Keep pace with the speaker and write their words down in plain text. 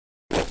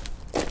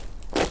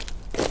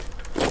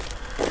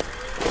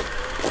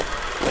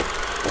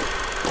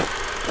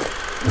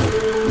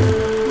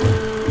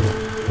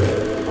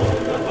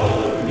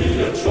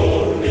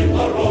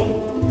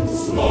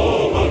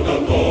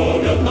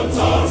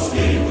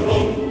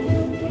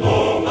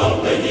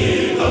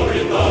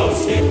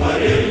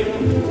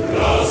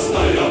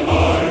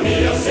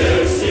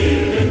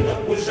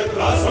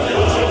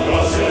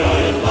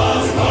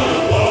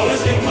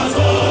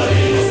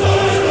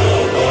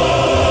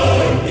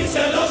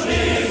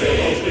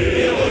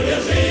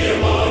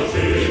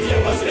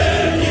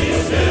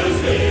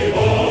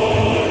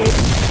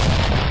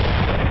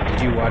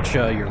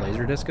watch your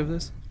Laserdisc of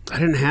this? I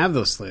didn't have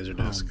those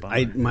Laserdisc.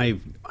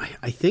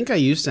 I think I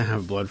used to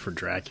have Blood for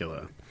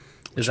Dracula.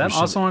 Is that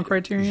also on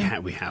Criterion? Yeah,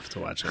 we have to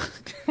watch it.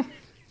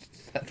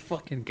 That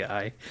fucking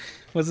guy.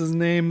 What's his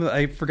name?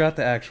 I forgot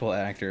the actual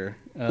actor.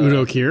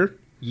 Udo Kier?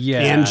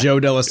 Yeah. And Joe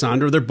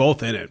D'Alessandro. They're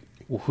both in it.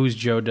 Who's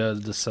Joe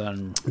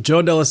D'Alessandro?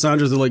 Joe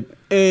D'Alessandro's like,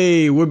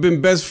 hey, we've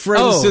been best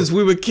friends since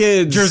we were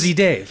kids. Jersey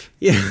Dave.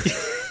 Yeah.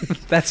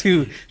 That's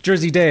who,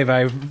 Jersey Dave,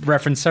 I've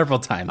referenced several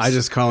times. I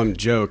just call him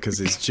Joe because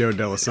he's Joe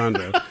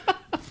D'Alessandro.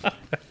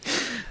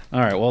 All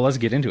right, well, let's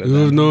get into it.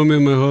 I've known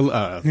him my whole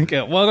life.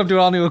 Okay, welcome to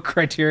all new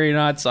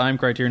Criterionnauts. I'm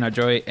Criterion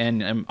Joey,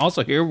 and I'm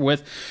also here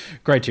with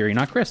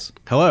Criterion Chris.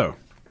 Hello.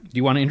 Do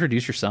you want to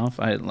introduce yourself?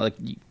 I like,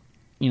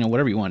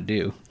 whatever you want to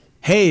do.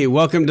 Hey,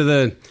 welcome to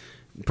the...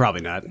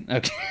 Probably not.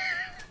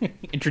 Okay.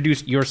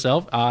 Introduce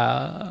yourself.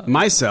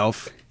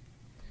 Myself,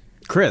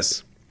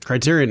 Chris,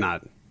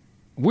 Criterion.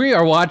 We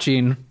are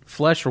watching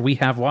we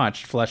have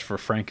watched Flesh for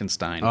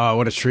Frankenstein. Oh,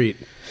 what a treat.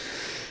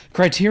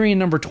 Criterion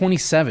number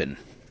 27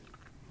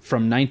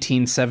 from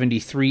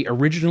 1973,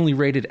 originally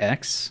rated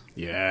X.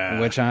 Yeah.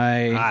 Which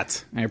I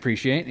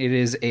appreciate. It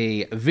is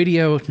a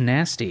video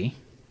nasty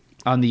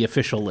on the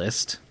official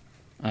list.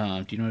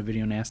 Do you know what a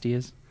video nasty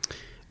is?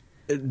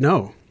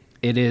 No.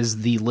 It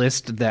is the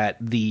list that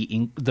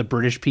the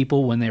British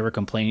people, when they were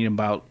complaining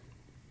about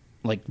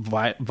like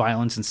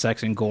violence and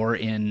sex and gore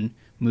in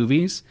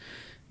movies,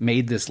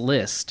 made this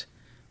list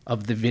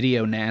of the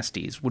video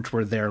nasties, which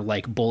were their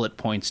like bullet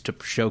points to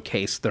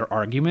showcase their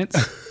arguments.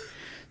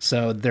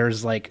 So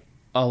there's like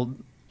a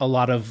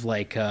lot of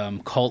like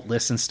cult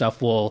lists and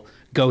stuff will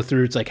go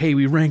through. It's like, hey,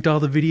 we ranked all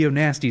the video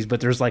nasties,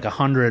 but there's like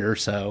 100 or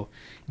so.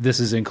 This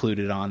is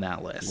included on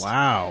that list.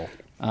 Wow.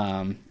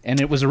 And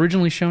it was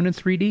originally shown in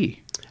 3D.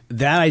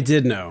 That I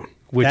did know.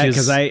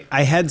 Because I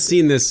had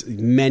seen this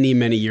many,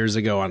 many years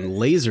ago on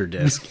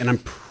Laserdisc,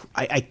 and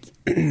I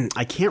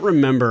can't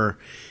remember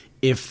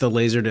if the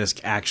Laserdisc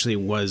actually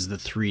was the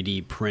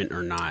 3D print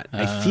or not.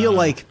 I feel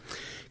like,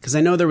 because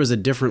I know there was a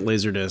different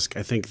Laserdisc.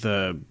 I think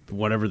the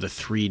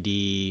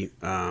 3D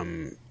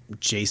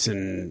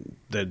Jason,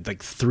 the like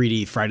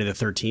 3D Friday the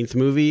 13th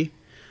movie.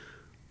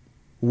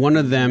 One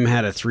of them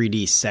had a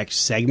 3D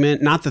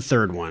segment, not the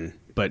third one.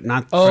 But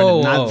not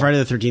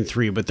Friday the 13th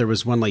 3, but there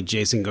was one like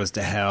Jason Goes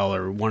to Hell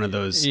or one of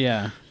those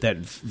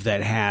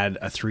that had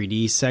a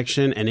 3D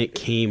section, and it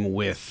came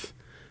with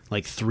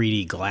like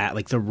 3D glass,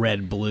 like the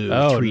red blue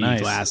 3D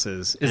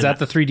glasses. Is that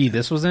the 3D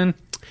this was in?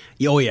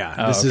 Oh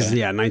yeah, this is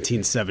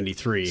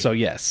 1973. So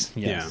yes.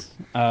 Yeah.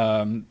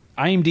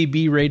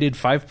 IMDb rated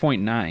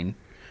 5.9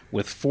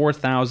 with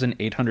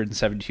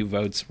 4,872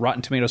 votes.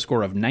 Rotten Tomato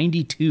score of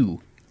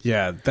 92.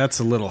 Yeah, that's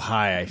a little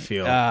high, I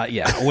feel.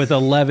 With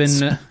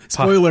 11...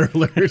 Spoiler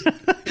alert.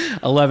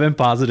 11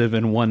 positive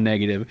and 1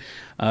 negative.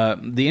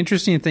 The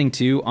interesting thing,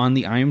 too, on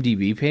the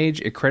IMDb page,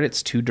 it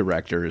credits 2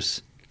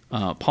 directors,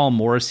 Paul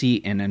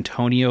Morrissey and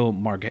Antonio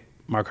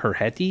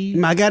Margheriti.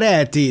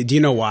 Margheriti. Do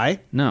you know why?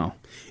 No.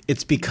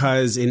 It's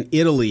because in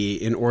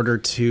Italy, in order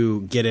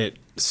to get it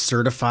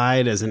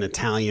certified as an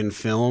Italian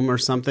film or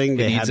something,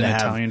 they had to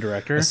have an Italian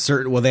director.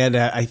 They had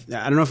to. I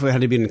don't know if it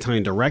had to be an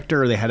Italian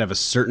director or they had to have a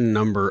certain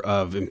number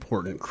of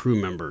important crew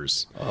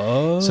members.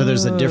 Oh, so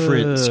there's a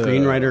different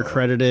screenwriter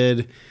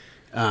credited.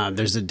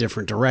 There's a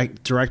different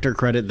director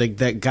credit.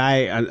 That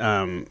guy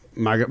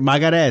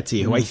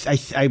Margheriti, who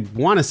I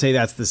want to say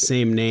that's the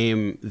same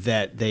name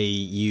that they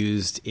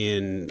used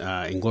in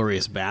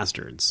Inglourious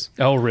Bastards.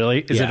 Oh,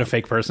 really? Is it a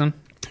fake person?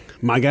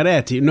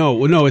 Margheriti.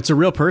 No, it's a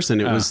real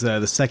person. It was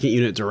the second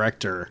unit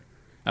director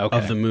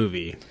of the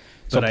movie.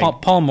 So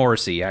Paul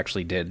Morrissey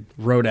actually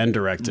wrote and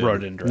directed.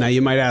 Now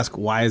you might ask,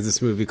 why is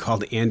this movie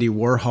called Andy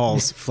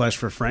Warhol's Flesh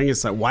for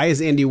Frankenstein? Why is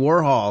Andy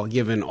Warhol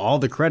given all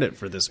the credit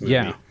for this movie?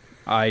 Yeah,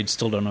 I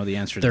still don't know the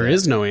answer to that. There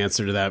is no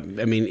answer to that.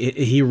 I mean,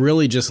 he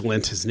really just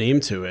lent his name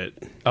to it.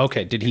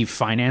 Okay, did he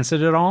finance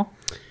it at all?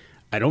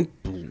 I don't.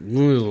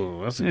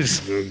 That's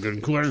a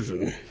good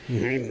question. That's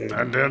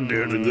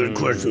a good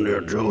question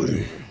there,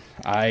 Joey.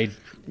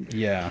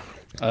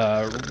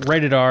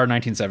 Rated R,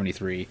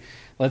 1973.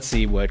 Let's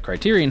see what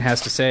Criterion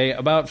has to say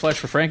about Flesh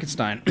for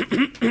Frankenstein.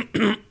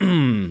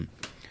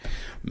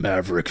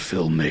 Maverick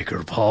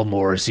filmmaker Paul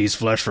Morrissey's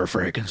Flesh for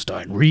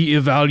Frankenstein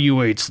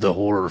re-evaluates the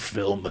horror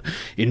film,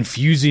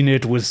 infusing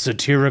it with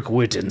satiric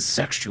wit and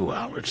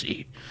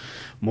sexuality.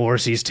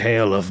 Morrissey's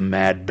tale of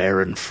Mad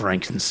Baron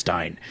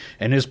Frankenstein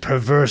and his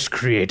perverse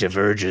creative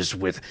urges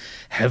was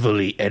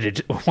heavily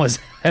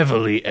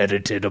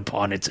edited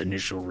upon its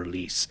initial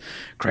release.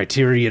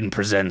 Criterion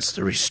presents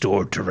the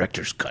restored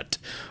director's cut,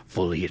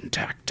 fully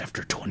intact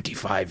after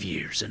 25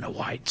 years in a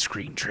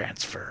widescreen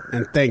transfer.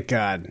 And thank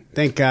God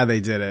they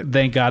did it.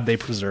 Thank God they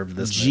preserved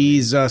this.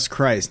 Jesus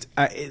Christ.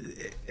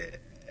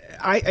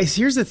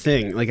 Here's the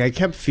thing. Like, I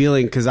kept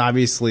feeling, because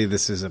obviously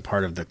this is a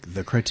part of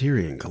the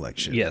Criterion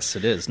collection. Yes,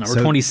 it is.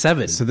 Number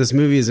 27. So this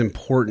movie is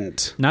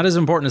important. Not as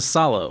important as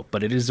Salo,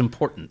 but it is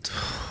important.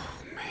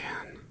 Oh,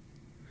 man.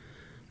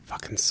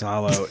 Fucking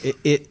Salo.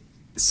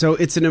 So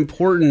it's an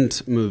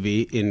important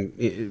movie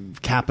in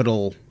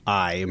capital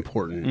I,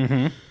 important.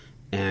 Mm-hmm.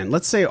 and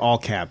let's say all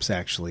caps,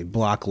 actually,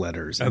 block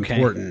letters,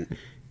 important.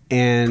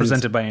 And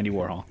presented by Andy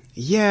Warhol.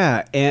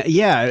 Yeah,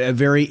 a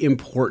very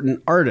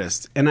important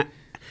artist. And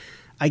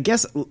I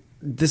guess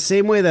the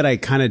same way that I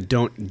kind of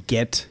don't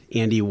get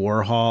Andy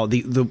Warhol,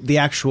 the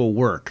actual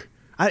work.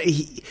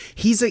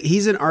 He's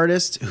an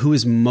artist who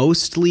is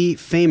mostly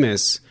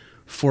famous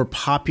for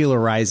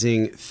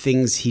popularizing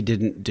things he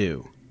didn't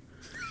do.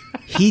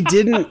 He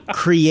didn't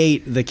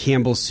create the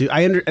Campbell soup.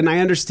 I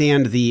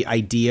understand the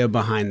idea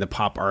behind the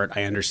pop art.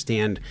 I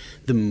understand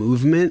the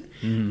movement,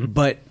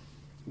 but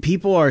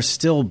people are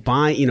still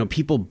buying. You know,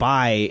 people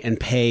buy and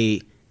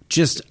pay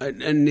just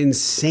an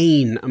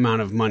insane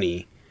amount of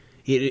money.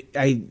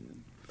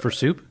 For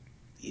soup,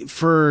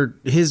 for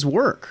his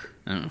work,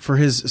 for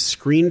his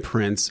screen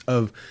prints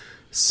of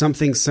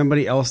something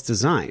somebody else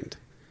designed.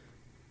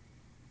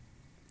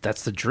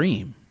 That's the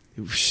dream.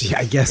 Yeah,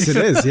 I guess it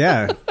is.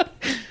 Yeah.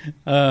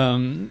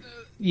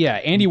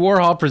 Andy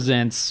Warhol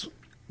presents.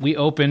 We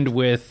opened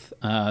with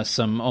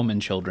some Omen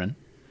children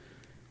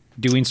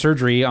doing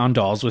surgery on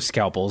dolls with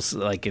scalpels.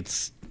 Like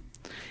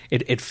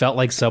it felt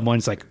like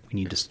someone's like, we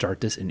need to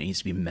start this and it needs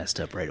to be messed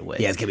up right away.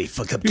 Yeah, it's gonna be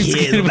fucked up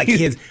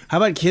kids. How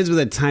about kids with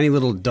a tiny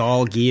little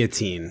doll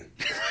guillotine,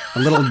 a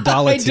little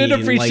dollotine? I did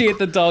appreciate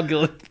the doll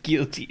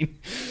guillotine.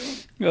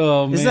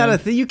 Oh man, is that a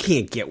thing? You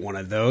can't get one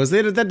of those.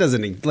 That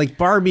doesn't, like,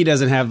 Barbie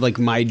doesn't have like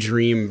my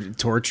dream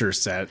torture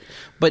set.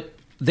 But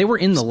they were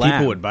in the lab.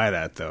 People would buy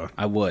that though.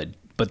 I would,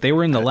 but they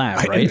were in the lab,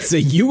 right? I didn't say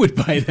you would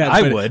buy that.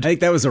 I would. I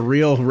think that was a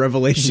real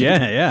revelation.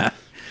 Yeah.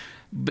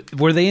 But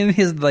were they in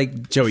his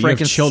like? Joe, you have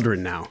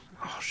children now.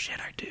 Oh shit,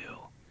 I do.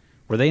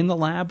 Were they in the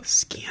lab?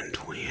 Skin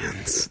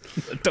twins.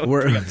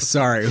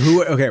 Sorry.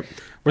 Who? Okay.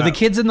 Were the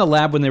kids in the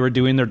lab when they were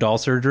doing their doll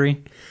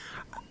surgery?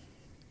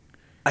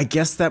 I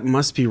guess that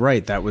must be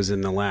right. That was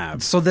in the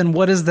lab. So then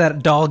what is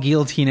that doll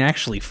guillotine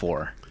actually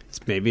for?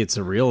 Maybe it's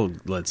a real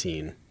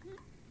guillotine.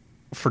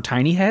 For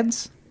tiny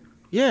heads?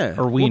 Yeah.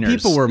 Or wieners? Well,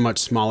 people were much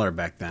smaller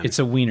back then. It's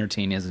a wiener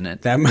teen, isn't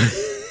it?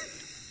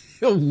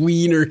 A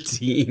wiener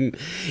teen.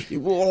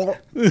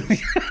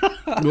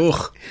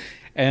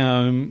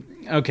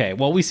 Okay,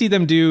 well, we see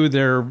them do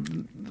their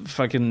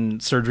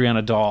fucking surgery on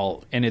a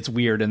doll, and it's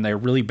weird, and they're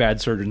really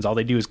bad surgeons. All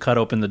they do is cut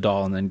open the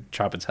doll and then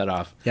chop its head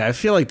off. Yeah, I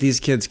feel like these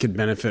kids could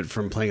benefit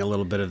from playing a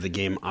little bit of the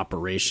game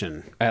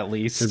Operation. At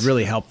least. It'd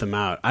really help them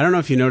out. I don't know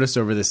if you noticed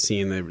over this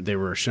scene, they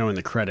were showing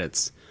the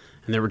credits,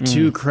 and there were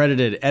two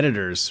credited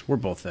editors. We're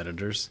both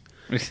editors.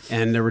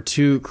 And there were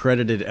two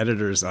credited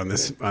editors on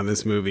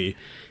this movie,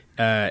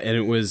 and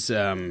it was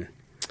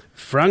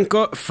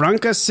Franca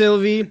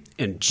Silvi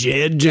and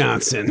Jed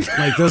Johnson.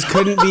 Like, those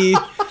couldn't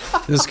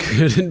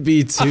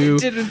be two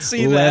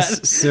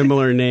less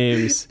similar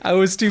names. I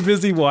was too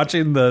busy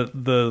watching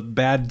the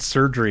bad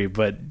surgery,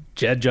 but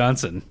Jed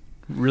Johnson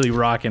really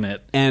rocking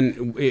it.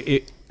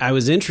 And I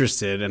was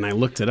interested, and I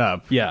looked it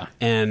up. Yeah.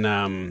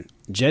 And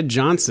Jed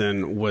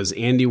Johnson was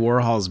Andy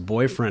Warhol's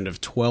boyfriend of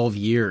 12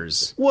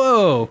 years.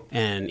 Whoa.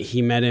 And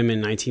he met him in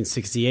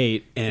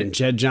 1968. And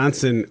Jed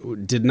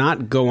Johnson did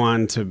not go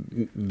on to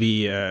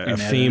be a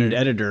famed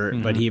editor,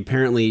 but he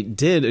apparently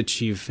did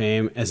achieve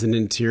fame as an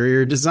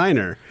interior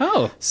designer.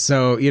 Oh.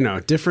 So,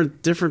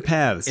 different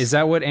paths. Is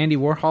that what Andy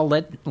Warhol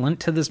lent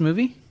to this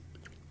movie?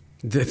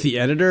 The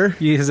editor?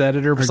 His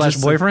editor /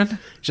 boyfriend?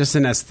 Just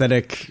an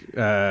aesthetic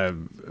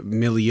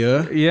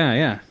milieu.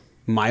 Yeah.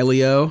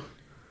 Milio.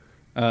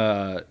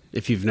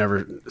 If you've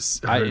never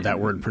heard that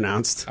word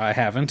pronounced. I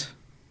haven't.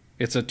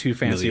 It's a too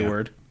fancy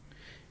word.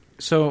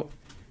 So,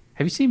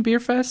 have you seen Beer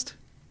Fest?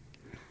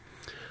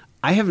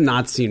 I have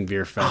not seen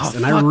Beer Fest,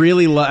 and fuck. I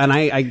really love. And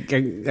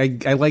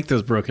I like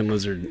those Broken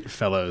Lizard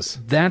fellows.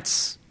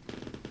 That's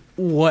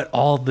what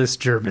all this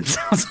German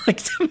sounds like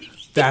to me.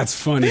 That's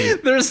funny.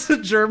 There's the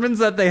Germans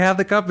that they have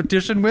the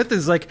competition with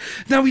is like,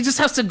 now we just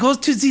have to go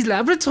to the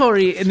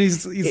laboratory, and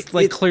he's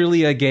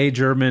clearly a gay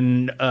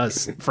German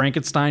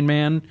Frankenstein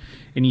man,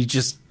 and he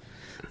just.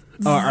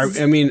 Are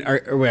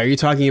you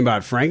talking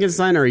about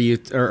Frankenstein, or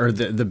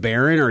the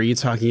Baron, or are you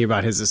talking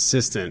about his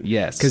assistant?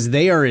 Yes, because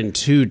they are in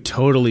two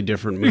totally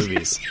different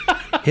movies.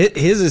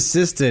 His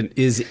assistant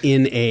is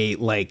in a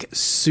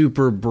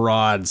super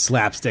broad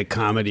slapstick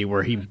comedy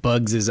where he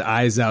bugs his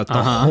eyes out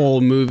the whole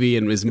movie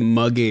and is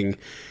mugging.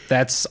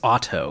 That's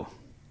Otto.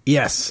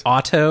 Yes,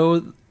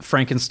 Otto,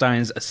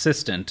 Frankenstein's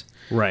assistant.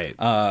 Right.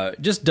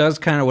 Just does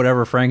kind of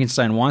whatever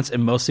Frankenstein wants,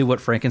 and mostly what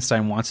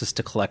Frankenstein wants is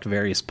to collect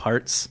various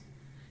parts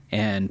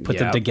and put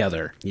them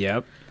together.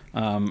 Yep.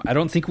 I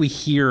don't think we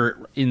hear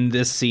in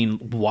this scene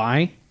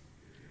why,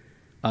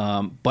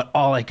 but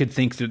all I could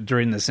think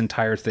during this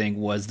entire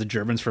thing was the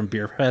Germans from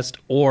Beer Fest,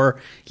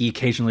 or he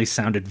occasionally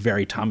sounded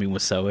very Tommy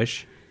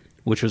Wiseau-ish,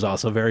 which was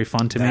also very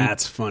fun to me.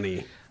 That's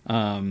funny.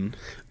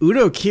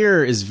 Udo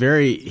Kier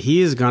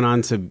he has gone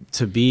on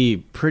to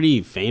be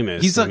pretty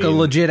famous. He's a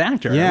legit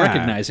actor. Yeah. I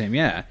recognize him,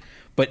 yeah.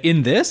 But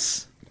in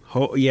this?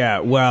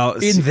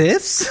 In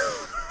this?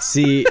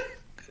 See...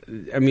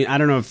 I mean, I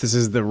don't know if this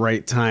is the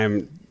right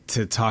time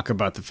to talk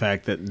about the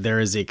fact that there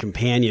is a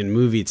companion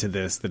movie to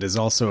this that is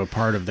also a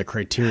part of the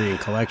Criterion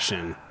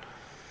Collection.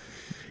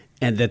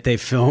 and that they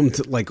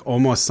filmed like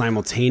almost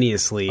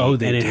simultaneously. Oh,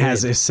 and it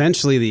has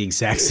essentially the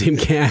exact same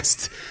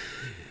cast.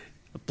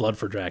 Blood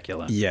for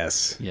Dracula.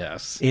 Yes.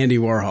 Andy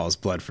Warhol's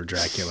Blood for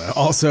Dracula.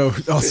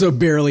 Also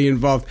barely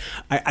involved.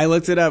 I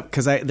looked it up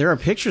because there are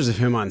pictures of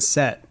him on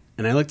set,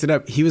 and I looked it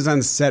up. He was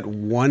on set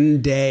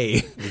one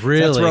day.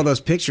 Really? That's where all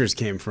those pictures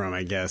came from,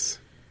 I guess.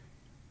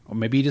 Or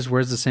maybe he just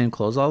wears the same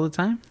clothes all the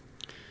time?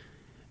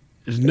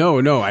 No.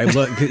 I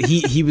look.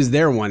 He was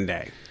there one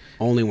day.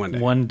 Only one day.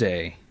 One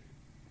day.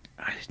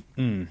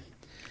 Andy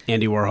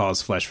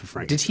Warhol's Flesh for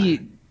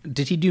Frankenstein.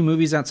 Did he do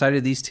movies outside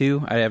of these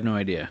two? I have no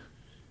idea.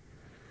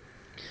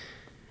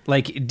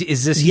 Like,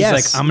 is this? He's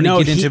like, I'm going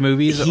to get into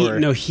movies.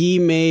 No, he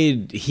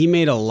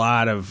made a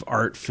lot of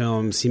art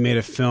films. He made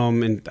a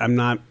film, and I'm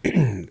not.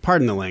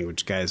 Pardon the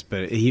language, guys,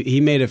 but he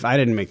made. I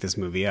didn't make this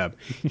movie up.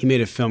 He made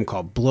a film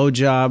called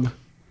Blowjob.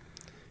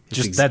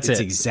 That's It's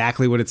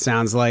exactly what it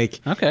sounds like.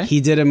 Okay.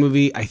 He did a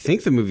movie. I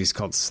think the movie's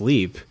called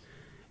Sleep.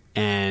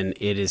 And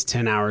it is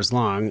 10 hours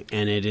long,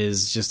 and it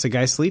is just a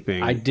guy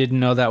sleeping. I didn't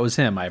know that was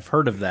him. I've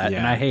heard of that,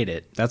 and I hate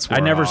it. I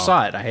never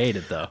saw it. I hate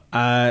it, though.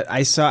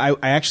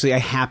 I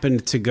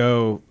happened to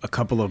go a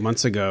couple of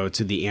months ago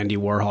to the Andy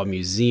Warhol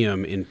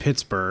Museum in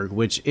Pittsburgh,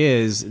 which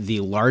is the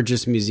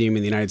largest museum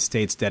in the United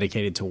States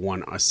dedicated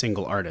to a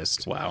single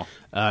artist. Wow.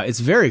 It's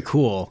very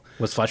cool.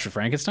 Was Flesh for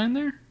Frankenstein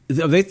there?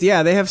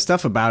 They have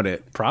stuff about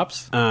it.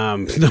 Props?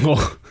 No.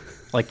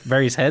 Like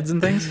various heads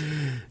and things?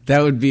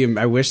 That would be.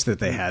 I wish that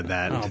they had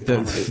that. Oh,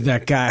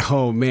 that guy.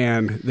 Oh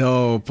man.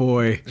 Oh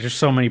boy. There's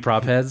so many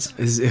prop heads.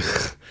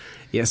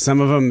 Yeah,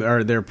 some of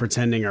them they're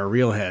pretending are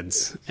real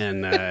heads,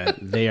 and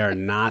they are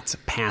not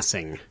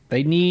passing.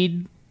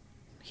 He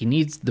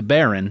needs the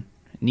Baron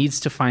needs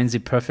to find the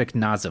perfect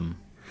Nazim.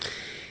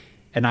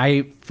 And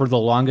I, for the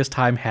longest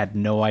time, had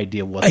no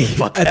idea what the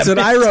fuck that That's what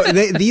I wrote.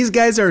 These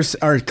guys are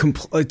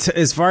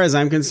as far as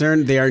I'm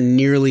concerned, they are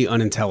nearly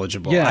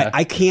unintelligible. Yeah.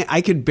 I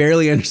could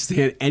barely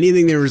understand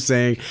anything they were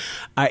saying,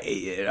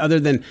 other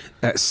than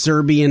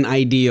Serbian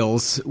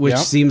ideals, which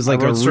seems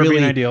like a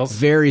really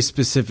very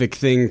specific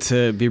thing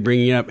to be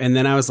bringing up. And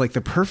then I was like,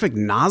 the perfect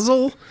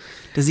nozzle?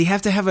 Does he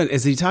have to have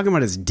is he talking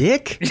about his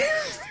dick?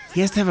 He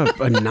has to have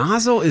a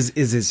nozzle? Is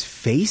his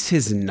face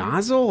his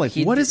nozzle? Like,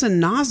 what is a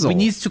nozzle? We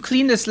need to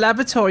clean this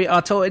laboratory,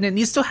 Otto, and it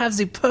needs to have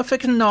the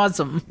perfect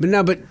nozzle.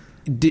 But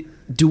did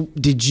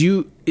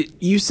you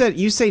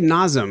say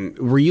Nazem?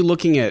 Were you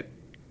looking at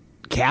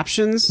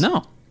captions?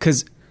 No.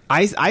 Because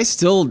I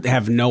still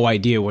have no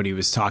idea what he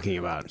was talking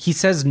about. He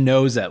says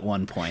nose at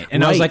one point,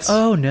 and I was like,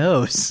 oh,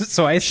 nose.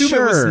 So I assume it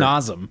was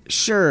Nazem.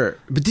 Sure.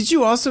 But did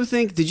you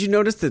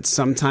notice that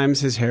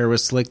sometimes his hair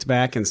was slicked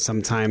back and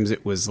sometimes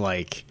it was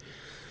like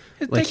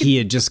he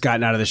had just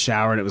gotten out of the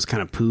shower and it was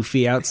kind of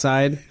poofy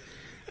outside?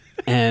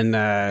 And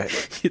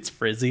it's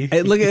frizzy.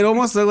 It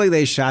almost looked like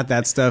they shot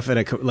that stuff at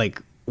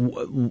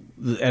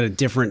a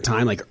different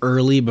time, like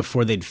early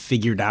before they'd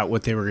figured out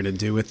what they were going to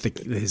do with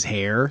his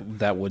hair.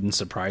 That wouldn't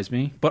surprise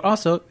me. But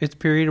also, it's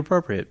period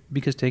appropriate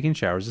because taking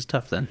showers is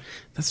tough then.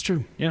 That's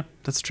true. Yeah.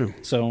 That's true.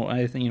 So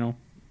I think,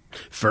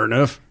 fair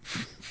enough.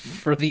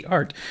 For the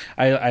art.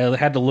 I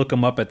had to look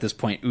him up at this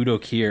point. Udo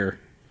Kier.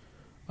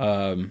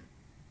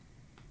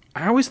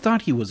 I always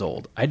thought he was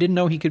old. I didn't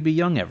know he could be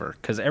young ever,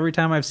 because every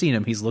time I've seen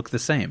him, he's looked the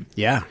same.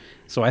 Yeah.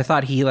 So I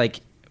thought he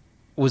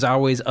was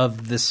always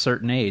of this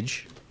certain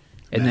age,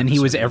 and then he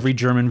was every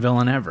German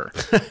villain ever.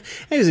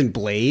 He was in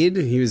Blade.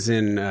 He was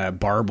in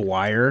Barbed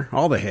Wire.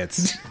 All the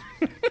hits.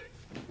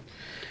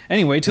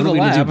 Anyway, to the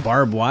lab. lab. Do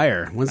Barbed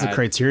Wire. When's the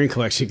Criterion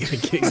Collection going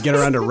to get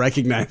around to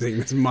recognizing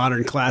this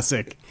modern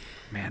classic?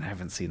 Man, I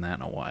haven't seen that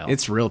in a while.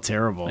 It's real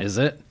terrible. Is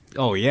it?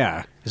 Oh,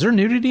 yeah. Is there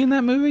nudity in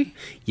that movie?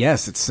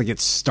 Yes, it's like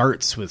it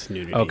starts with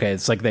nudity. Okay,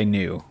 it's like they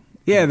knew.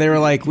 Yeah, they were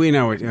like, we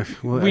know it.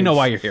 We know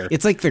why you're here.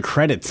 It's like the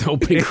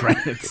opening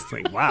credits. It's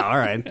like, wow, all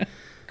right.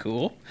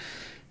 Cool.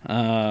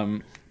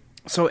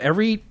 So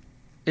it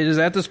is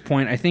at this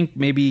point, I think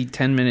maybe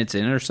 10 minutes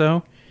in or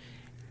so,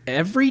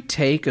 every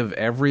take of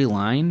every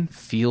line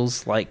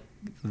feels like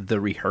the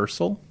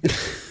rehearsal.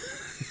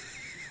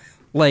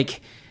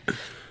 Like,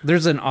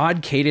 there's an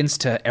odd cadence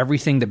to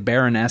everything the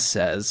Baroness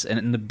says,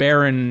 and the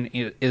Baron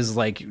is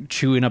like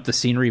chewing up the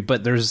scenery,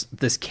 but there's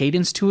this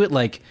cadence to it,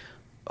 like,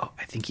 oh,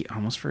 I think he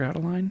almost forgot a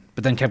line,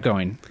 but then kept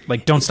going.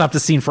 Like, don't stop the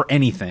scene for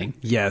anything.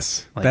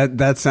 Yes,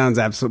 that sounds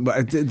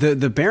absolutely.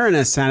 The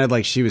Baroness sounded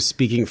like she was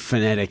speaking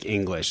phonetic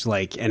English,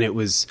 and it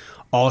was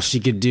all she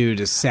could do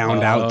to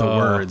sound out the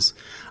words.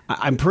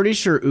 I'm pretty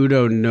sure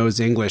Udo knows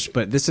English,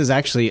 but this is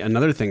actually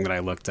another thing that I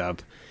looked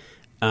up.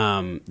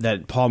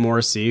 That Paul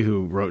Morrissey,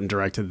 who wrote and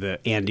directed the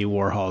Andy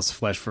Warhol's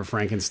Flesh for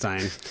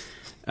Frankenstein,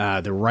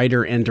 the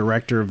writer and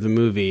director of the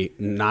movie,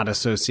 not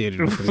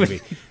associated with the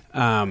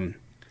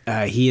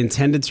movie, he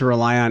intended to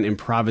rely on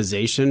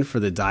improvisation for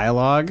the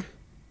dialogue,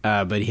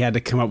 but he had to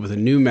come up with a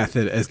new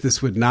method, as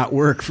this would not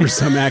work for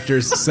some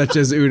actors such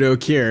as Udo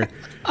Kier.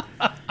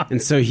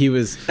 And so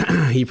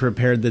he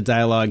prepared the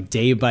dialogue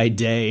day by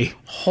day.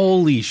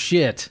 Holy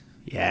shit.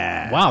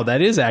 Yeah. Wow,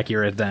 that is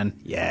accurate then.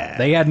 Yeah.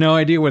 They had no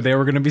idea what they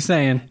were going to be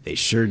saying. They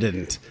sure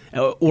didn't.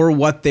 Or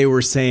what they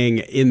were saying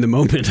in the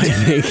moment, I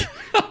think.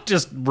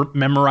 Just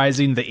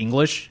memorizing the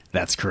English?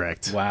 That's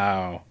correct.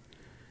 Wow.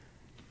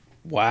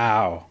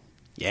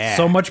 Yeah.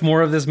 So much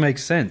more of this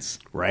makes sense.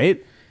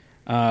 Right?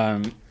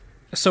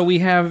 So we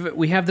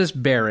have this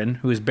Baron,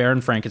 who is Baron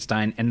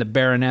Frankenstein, and the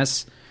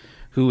Baroness,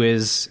 who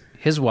is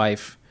his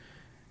wife,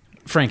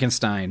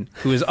 Frankenstein,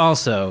 who is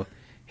also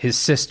his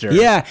sister.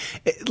 Yeah.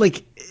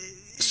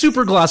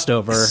 Super glossed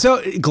over.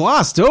 So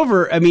glossed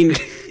over. I mean,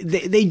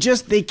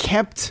 they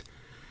kept...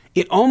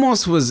 It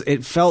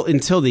felt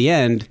until the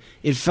end,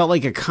 it felt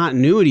like a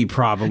continuity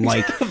problem.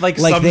 Like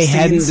they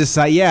hadn't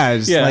decided. Yeah,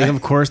 like,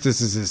 of course,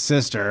 this is his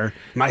sister.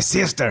 My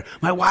sister.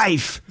 My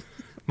wife.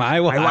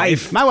 My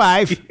wife.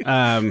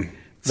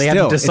 They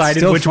hadn't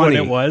decided which one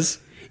it was.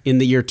 In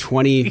the year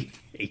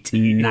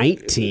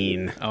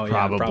 2019, oh, yeah,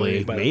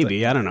 probably.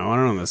 Maybe. I don't know. I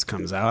don't know when this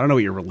comes out. I don't know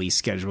what your release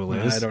schedule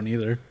is. I don't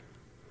either.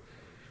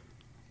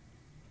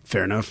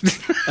 Fair enough.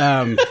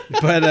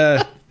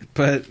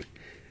 But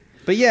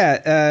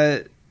yeah,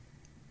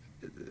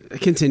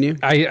 continue.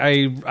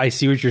 I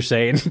see what you're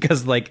saying,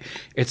 because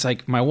it's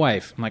like my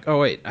wife. I'm like, oh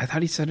wait, I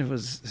thought he said it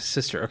was his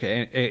sister.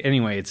 Okay,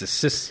 anyway, it's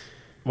his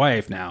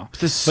wife now.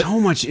 There's so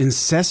much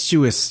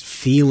incestuous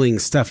feeling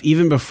stuff,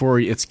 even before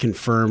it's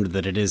confirmed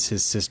that it is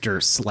his sister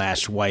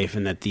 / wife,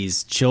 and that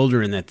these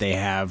children that they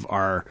have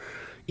are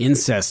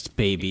incest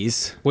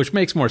babies. Which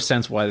makes more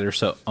sense why they're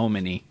so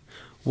many.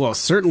 Well,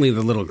 certainly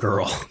the little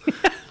girl.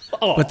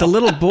 But the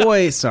little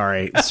boy,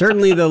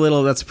 certainly the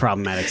little, that's a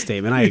problematic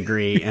statement. I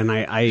agree. And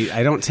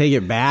I don't take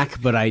it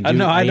back, but I do.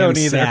 No, I don't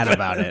either. Sad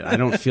about it. I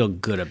don't feel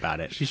good about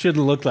it. She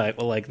shouldn't look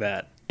like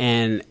that.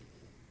 And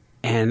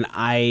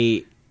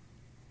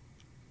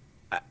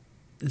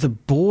the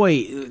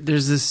boy,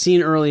 there's this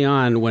scene early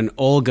on when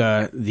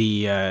Olga,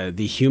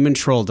 the human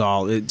troll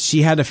doll,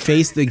 she had a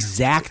face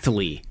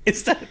exactly.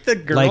 Is that the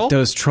girl? Like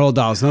those troll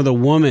dolls. No, the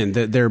woman,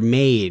 their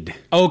maid.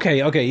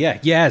 Okay, yeah,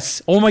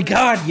 yes. Oh my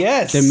God,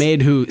 yes. The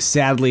maid who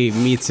sadly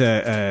meets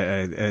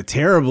a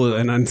terrible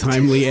and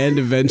untimely end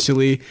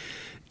eventually.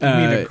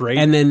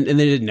 And then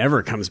it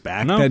never comes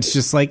back. No. That's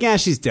just like, yeah,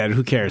 she's dead.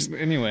 Who cares?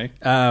 Anyway,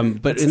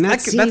 but in that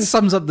scene, that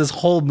sums up this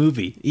whole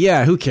movie.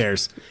 Yeah, who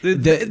cares? Who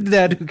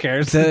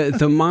cares?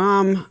 The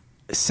mom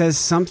says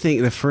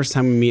something the first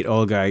time we meet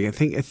Olga. I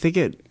think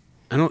it.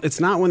 I don't. It's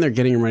not when they're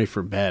getting ready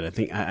for bed. I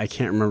think I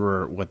can't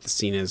remember what the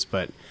scene is,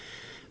 but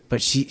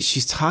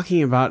she's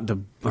talking about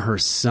her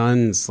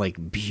son's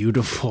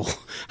beautiful,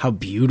 how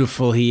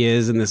beautiful he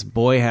is, and this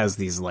boy has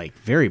these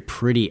very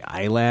pretty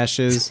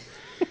eyelashes.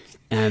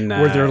 And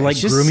where they're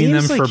grooming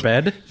them for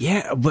bed?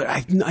 Yeah, but I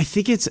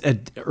think it's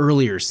an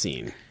earlier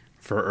scene.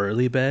 For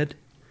early bed?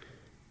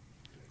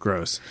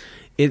 Gross.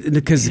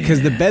 Because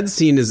the bed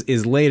scene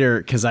is later,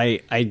 because I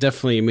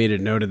definitely made a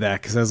note of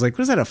that, because I was like,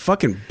 what is that, a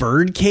fucking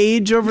bird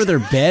cage over their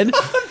bed?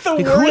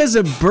 Who has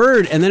a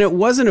bird? And then it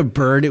wasn't a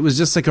bird, it was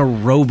just a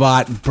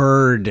robot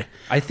bird.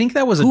 I think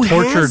that was a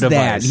torture device.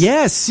 That?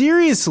 Yeah,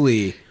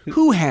 seriously.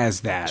 Who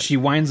has that? She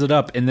winds it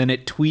up, and then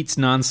it tweets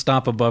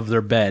nonstop above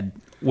their bed,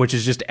 which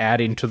is just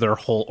adding to their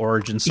whole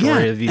origin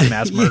story of these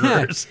mass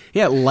murderers.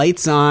 Yeah,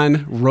 lights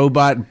on,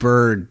 robot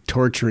bird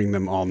torturing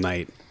them all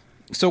night.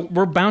 So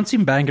we're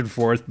bouncing back and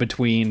forth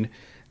between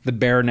the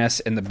Baroness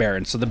and the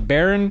Baron. So the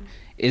Baron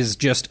is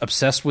just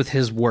obsessed with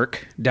his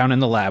work down in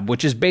the lab,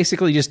 which is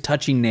basically just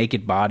touching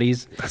naked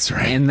bodies. That's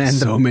right. And then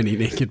so many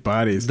naked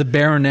bodies. The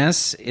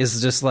Baroness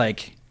is just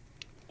fuckboy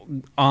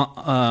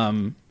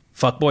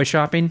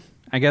shopping,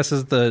 I guess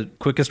is the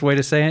quickest way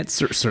to say it.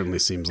 Certainly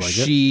seems like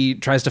it. She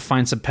tries to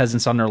find some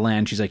peasants on their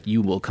land. She's like,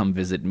 you will come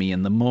visit me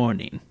in the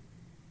morning.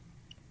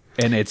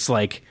 And it's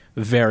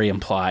very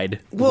implied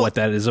what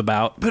that is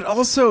about. But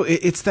also,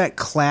 it's that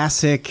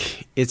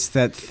classic, it's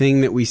that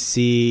thing that we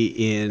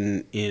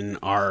see in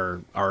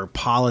our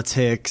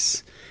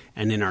politics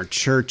and in our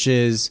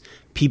churches,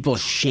 people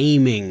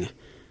shaming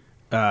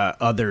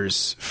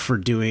others for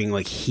doing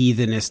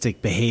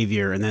heathenistic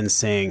behavior and then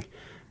saying,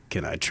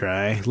 can I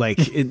try?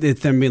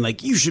 It's them being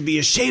you should be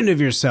ashamed of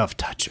yourself.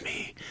 Touch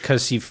me.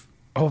 Because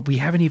we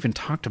haven't even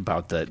talked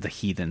about the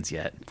heathens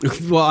yet.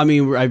 Well, I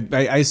mean,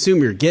 I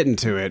assume you're getting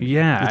to it.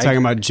 Yeah. You're talking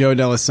about Joe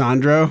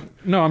D'Alessandro?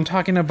 No, I'm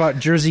talking about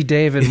Jersey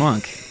Dave and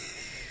Monk.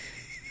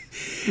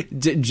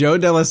 Joe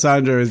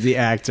D'Alessandro is the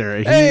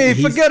actor.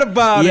 Forget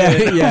about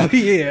it. Yeah.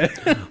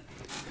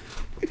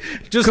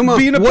 Just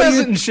being a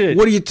peasant and shit.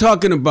 What are you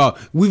talking about?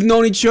 We've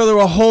known each other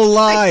our whole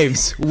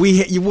lives.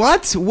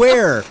 What?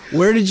 Where?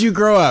 Where did you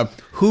grow up?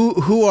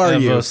 Who are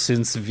you? Ever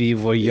since we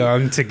were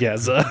young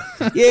together.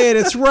 Yeah,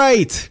 that's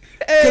right.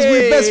 Because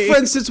we're best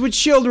friends since we're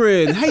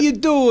children. How you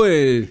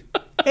doing?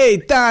 Hey,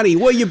 Donnie,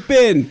 where you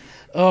been?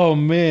 Oh,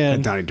 man.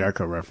 A Donnie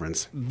Darko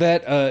reference.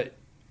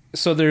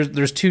 So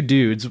there's two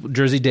dudes,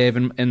 Jersey Dave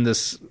and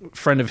this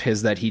friend of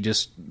his that he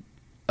just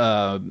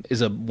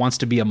wants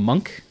to be a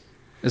monk,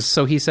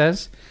 so he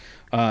says.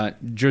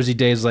 Jersey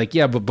Dave's like,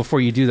 yeah, but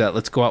before you do that,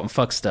 let's go out and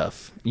fuck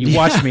stuff. You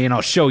watch me and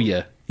I'll show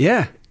you.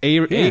 Yeah. He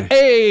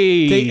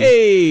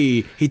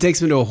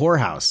takes him to a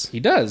whorehouse. He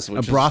does.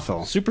 A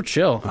brothel. Super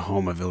chill. A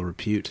home of ill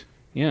repute.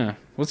 Yeah.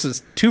 What's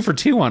this? 2 for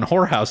 2 on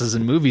whorehouses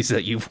and movies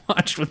that you've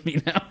watched with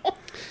me now.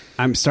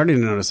 I'm starting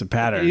to notice a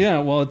pattern. Yeah,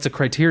 well, it's a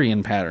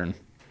Criterion pattern.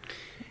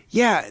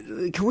 Yeah.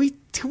 Can we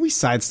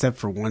sidestep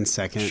for 1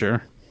 second?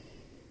 Sure.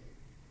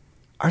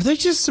 Are there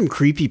just some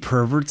creepy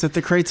perverts at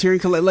the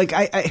Criterion? Like,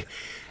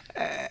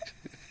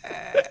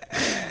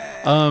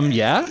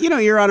 yeah.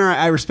 Your Honor,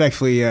 I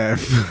respectfully, I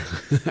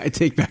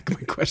take back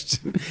my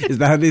question. Is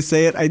that how they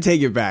say it? I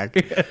take it back.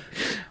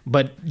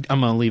 But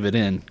I'm going to leave it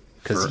in.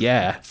 Because,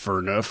 Fair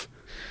enough.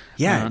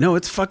 Yeah, no,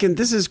 it's fucking,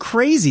 this is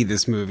crazy,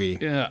 this movie.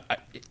 Yeah,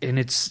 and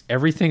it's,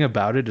 everything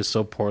about it is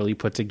so poorly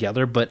put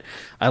together, but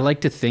I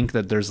like to think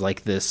that there's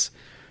like this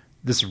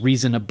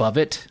reason above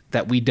it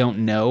that we don't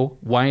know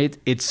why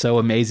it's so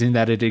amazing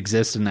that it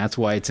exists, and that's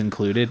why it's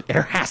included.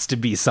 There has to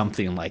be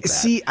something like that.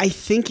 See, I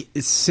think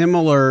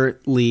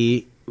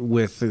similarly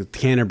with the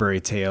Canterbury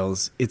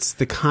Tales, it's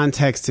the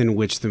context in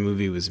which the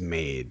movie was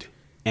made,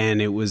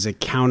 and it was a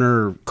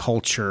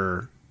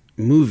counterculture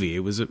movie. It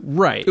was a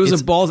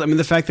balls. I mean,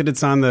 the fact that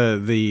it's on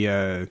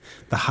the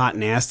Hot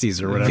Nasties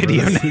or whatever.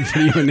 Video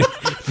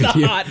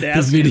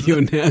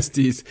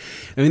Nasties.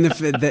 I mean,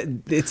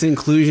 that its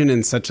inclusion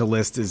in such a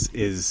list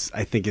is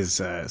I think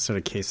sort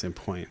of case in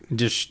point.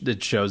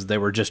 It shows they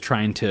were just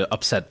trying to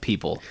upset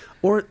people,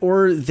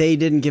 or they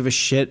didn't give a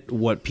shit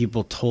what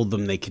people told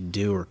them they could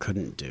do or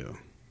couldn't do.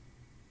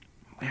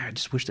 I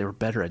just wish they were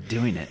better at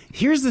doing it.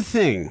 Here's the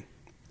thing,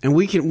 and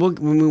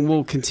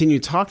we'll continue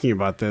talking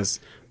about this.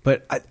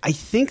 But I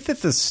think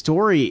that the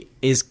story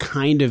is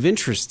kind of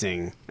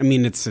interesting. I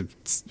mean, it's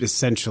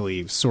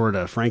essentially sort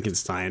of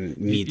Frankenstein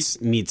meets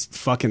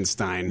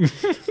Fuckenstein.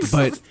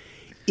 But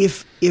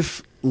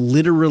if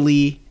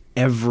literally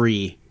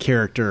every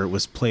character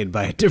was played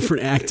by a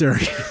different actor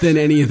than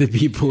any of the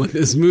people in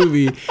this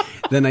movie,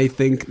 then I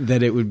think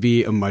that it would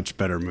be a much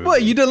better movie.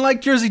 What, you didn't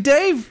like Jersey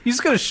Dave?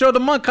 He's going to show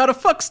the monk how to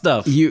fuck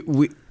stuff.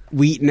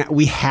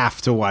 We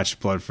have to watch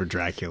Blood for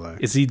Dracula.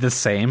 Is he the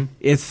same?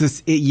 It's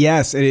this.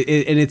 Yes, and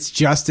it's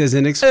just as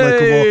inexplicable.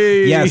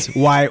 Hey. Yes,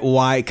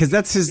 why? Because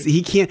that's his.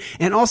 He can't.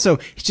 And also,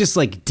 he's just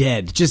like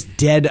dead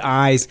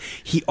eyes.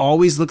 He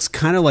always looks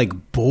kind of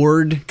like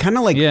bored, kind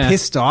of like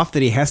pissed off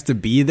that he has to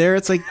be there.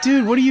 It's like,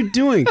 dude, what are you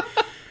doing?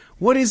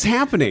 What is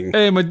happening?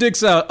 Hey, my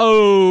dick's out.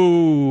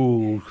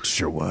 Oh,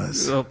 sure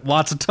was.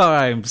 Lots of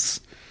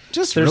times.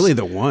 There's really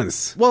the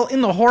once. Well,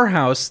 in the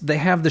whorehouse, they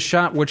have the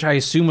shot, which I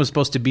assume was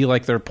supposed to be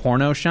like their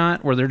porno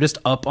shot, where they're just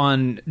up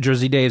on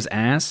Jersey Dave's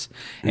ass,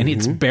 and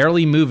it's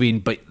barely moving,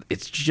 but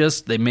it's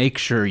just, they make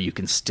sure you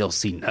can still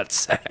see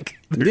nutsack.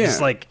 They're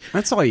just like,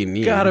 that's all you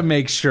need. Gotta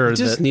make sure you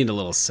just need a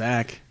little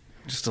sack.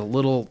 Just a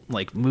little,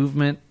 like,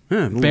 movement.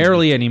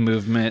 Barely any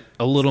movement.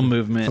 A little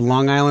movement. The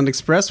Long Island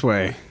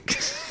Expressway.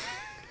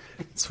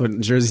 That's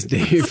what Jersey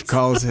Dave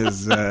calls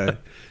his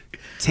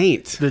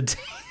taint.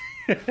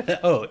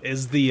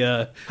 Is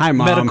the Hi,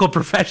 Mom. Medical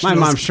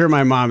professional? I'm sure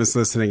my mom is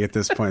listening at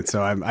this point,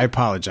 so I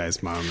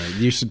apologize, Mom.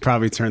 You should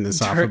probably turn this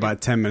off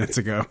about 10 minutes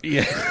ago.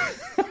 Yeah.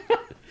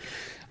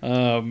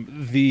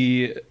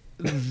 The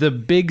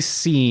big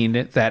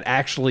scene that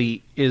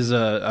actually is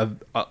a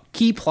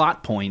key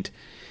plot point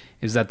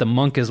is that the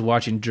monk is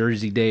watching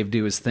Jersey Dave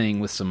do his thing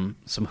with some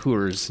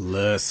whores.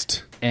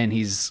 Lust. And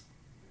he's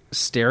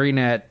staring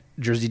at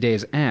Jersey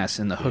Dave's ass,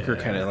 and the hooker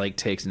kind of like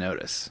takes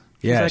notice.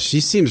 Yeah, she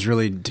seems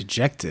really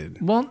dejected.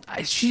 Well,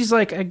 she's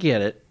like, I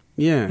get it.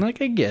 Yeah.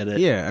 Like, I get it.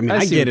 Yeah, I mean,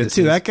 I get it,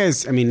 too. That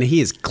guy's, I mean,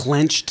 he is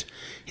clenched.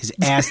 His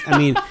ass, I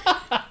mean,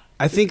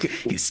 I think...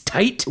 He's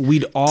tight.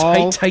 We'd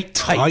all... Tight.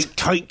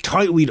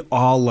 We'd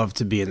all love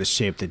to be in the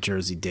shape that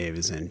Jersey Dave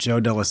is in. Joe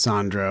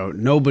D'Alessandro,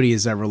 nobody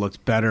has ever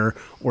looked better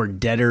or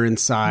deader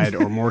inside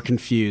or more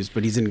confused,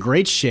 but he's in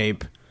great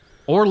shape.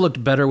 Or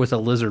looked better with a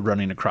lizard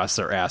running across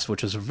their ass,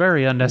 which is a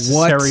very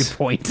unnecessary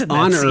point in that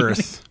on scene.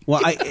 earth.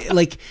 Well,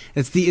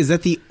 is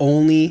that the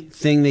only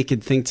thing they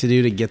could think to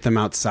do to get them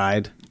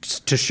outside?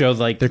 Just to show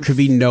like there could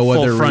be no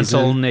other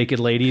frontal reason. Naked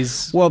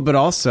ladies. Well, but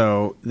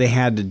also they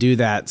had to do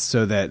that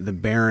so that the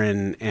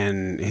Baron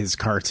and his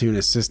cartoon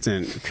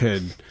assistant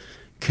could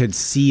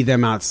see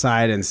them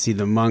outside and see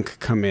the monk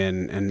come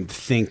in and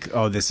think,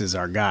 oh, this is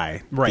our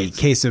guy. Right. The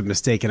case of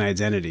mistaken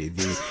identity.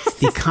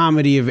 The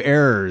comedy of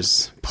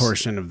errors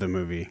portion of the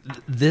movie.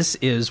 This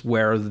is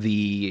where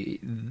the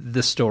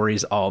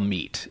stories all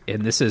meet.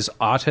 And this is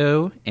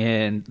Otto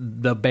and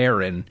the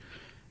Baron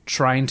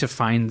trying to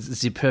find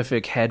the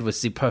perfect head with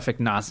the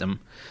perfect Nazim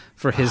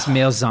for his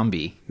male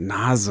zombie.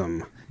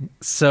 Nazim.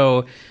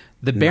 So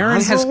the Baron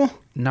Nozzle? has...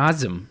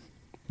 Nazim.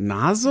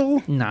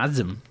 Nozzle?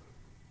 Nazim.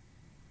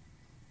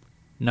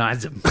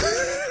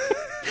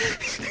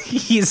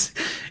 He's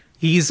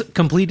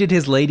completed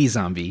his lady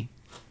zombie,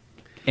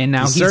 and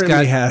now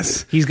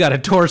he's got a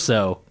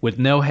torso with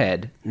no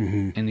head,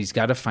 and he's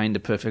got to find the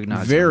perfect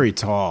Nazim. Very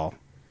tall,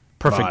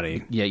 perfect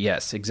body. Yeah,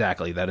 yes,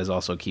 exactly. That is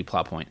also a key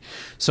plot point.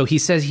 So he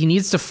says he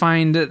needs to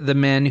find the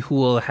men who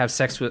will have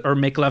sex with or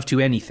make love to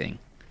anything,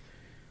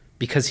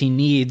 because he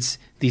needs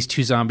these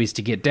two zombies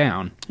to get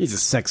down. He's a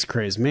sex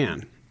crazed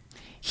man.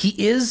 He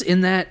is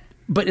in that,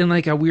 but in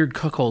like a weird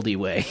cuckoldy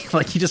way.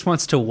 Like he just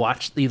wants to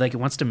watch. He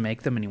wants to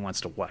make them, and he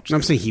wants to watch them.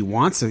 I'm saying he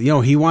wants to.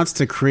 He wants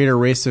to create a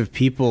race of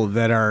people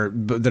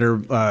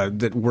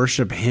that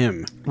worship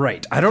him.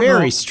 Right. I don't know.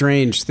 Very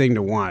strange thing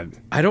to want.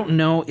 I don't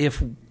know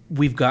if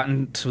we've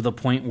gotten to the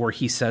point where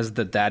he says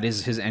that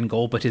is his end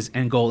goal, but his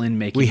end goal in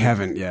making we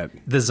haven't yet.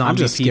 The zombie I'm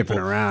just people. skipping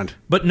around.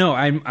 But no,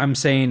 I'm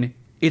saying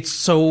it's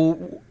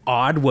so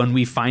odd when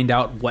we find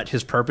out what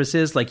his purpose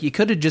is. Like it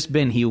could have just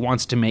been he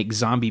wants to make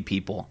zombie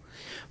people.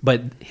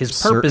 But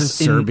his purpose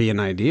Serbian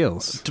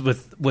ideals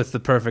with the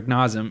perfect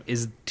Nazem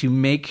is to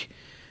make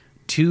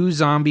 2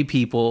 zombie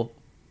people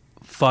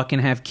fucking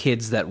have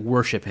kids that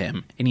worship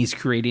him, and he's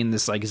creating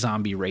this like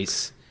zombie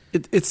race.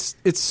 It's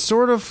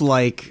sort of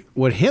like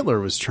what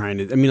Hitler was trying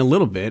to. I mean, a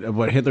little bit of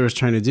what Hitler was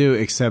trying to do,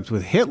 except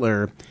with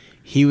Hitler,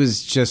 he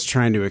was just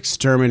trying to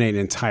exterminate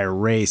an entire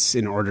race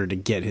in order to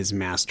get his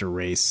master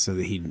race, so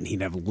that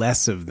he'd have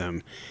less of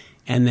them.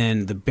 And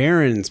then the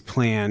Baron's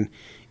plan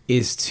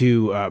is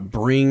to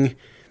bring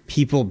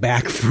people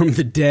back from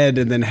the dead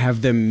and then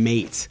have them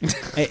mate.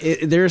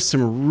 There are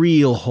some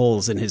real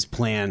holes in his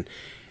plan.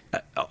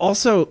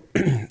 Also,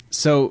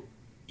 so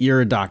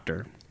you're a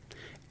doctor,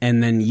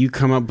 and then you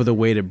come up with a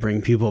way to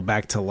bring people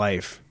back to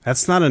life.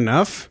 That's not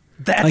enough?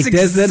 That's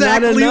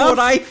exactly what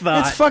I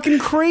thought. It's fucking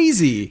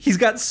crazy. He's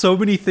got so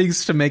many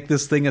things to make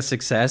this thing a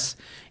success.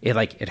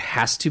 It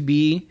has to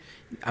be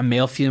a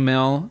male,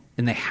 female,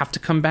 and they have to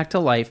come back to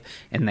life,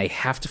 and they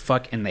have to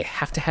fuck, and they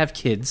have to have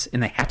kids,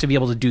 and they have to be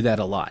able to do that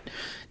a lot.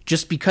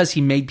 Just because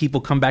he made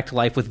people come back to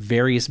life with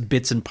various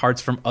bits and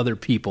parts from other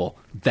people,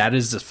 that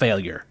is a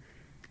failure.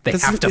 They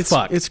have to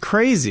fuck. It's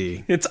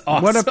crazy. It's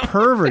awesome. What a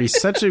pervert.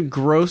 He's such a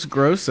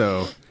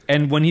grosso.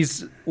 And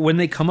when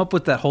they come up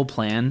with that whole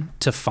plan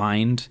to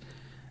find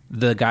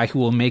the guy who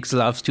will make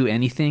love to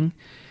anything,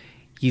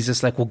 he's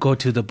just like, we'll go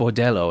to the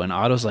bordello. And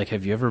Otto's like,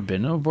 have you ever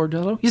been to a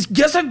bordello?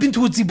 Yes, I've been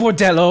to the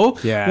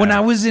bordello. Yeah. When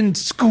I was in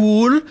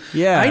school.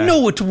 Yeah. I know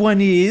what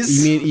one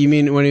is. You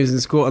mean when he was in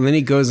school? And then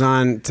he goes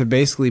on to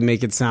basically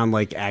make it sound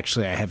like,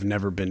 actually, I have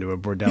never been to a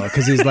bordello.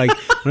 Because he's like,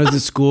 when I was in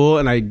school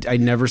and I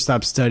never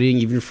stopped studying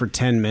even for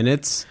 10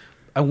 minutes.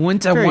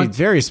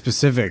 Very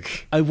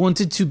specific. I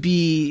wanted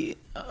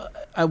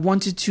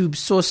to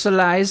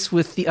socialize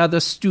with the other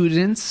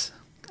students.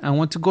 I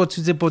want to go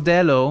to the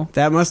bordello.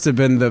 That must have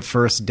been the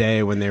first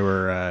day when they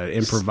were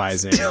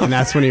improvising. And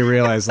that's when he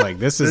realized, like,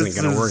 this isn't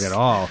going to work at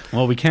all.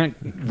 Well, we can't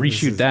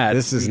reshoot that.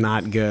 This is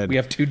not good. We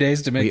have 2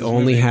 days to make this movie. We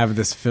only have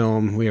this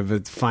film. We have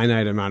a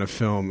finite amount of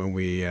film, and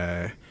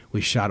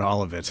we shot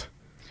all of it.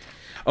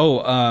 Oh,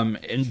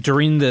 and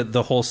during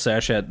the whole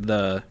sesh at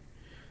the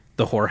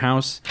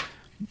whorehouse,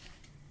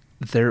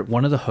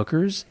 one of the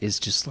hookers is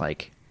just,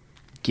 like,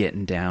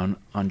 getting down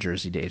on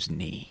Jersey Dave's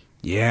knee.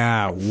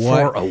 Yeah,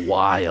 for a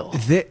while.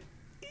 And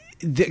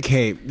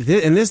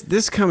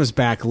this comes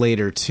back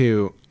later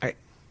too.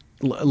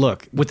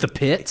 Look with the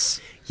pits.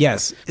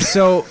 Yes.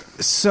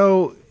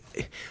 So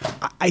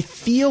I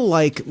feel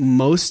like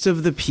most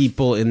of the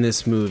people in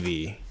this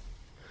movie,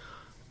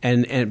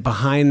 and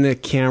behind the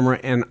camera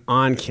and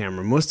on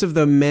camera, most of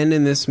the men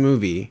in this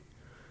movie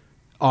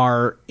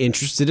are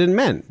interested in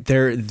men.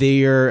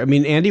 They're. I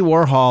mean, Andy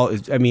Warhol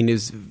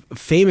is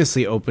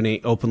famously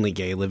openly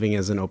gay, living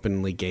as an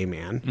openly gay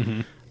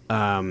man.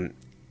 Mm-hmm.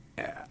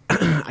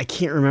 I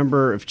can't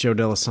remember if Joe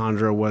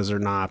D'Alessandro was or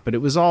not, but it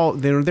was all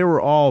they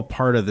were all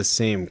part of the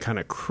same kind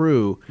of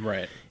crew,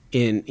 right?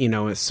 In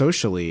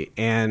socially,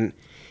 and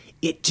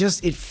it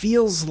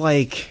feels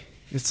like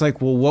it's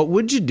like, well, what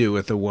would you do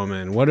with a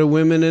woman? What do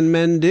women and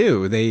men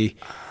do? They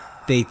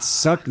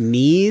suck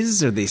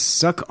knees or they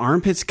suck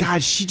armpits.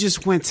 God, she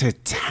just went to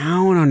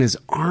town on his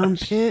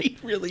armpit. She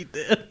really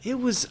did. It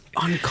was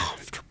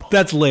uncomfortable.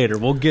 That's later.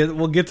 We'll get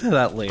to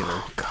that later.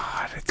 Oh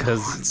God, it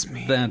haunts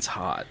me. That's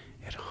hot.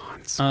 It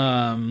haunts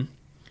me.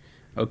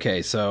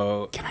 Okay,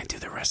 so can I do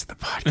the rest of the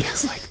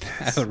podcast like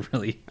this?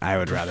 I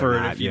would rather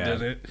not. If you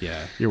did it.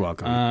 Yeah, you're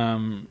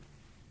welcome.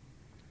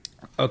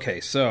 Okay,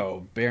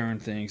 so Baron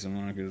thinks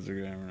I'm not good.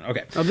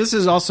 Okay. Oh, this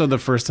is also the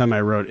first time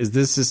I wrote. Is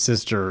this his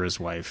sister or his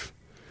wife?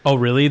 Oh,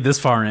 really? This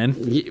far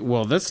in?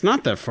 Well, that's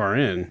not that far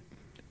in.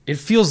 It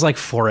feels like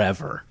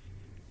forever.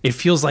 It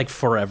feels like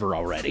forever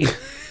already.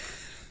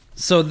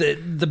 So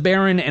the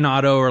Baron and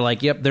Otto are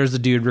like, yep, there's the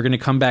dude. We're going to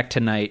come back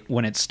tonight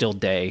when it's still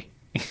day.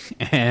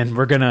 And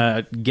we're going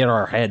to get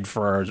our head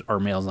for our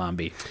male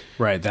zombie.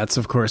 Right. That's,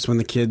 of course, when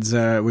the kids,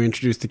 we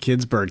introduce the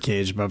kids'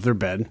 birdcage above their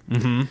bed.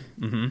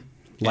 Mm-hmm. Mm-hmm.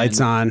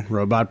 Lights on,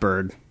 robot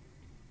bird.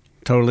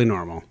 Totally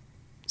normal.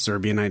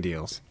 Serbian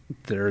ideals.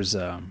 There's...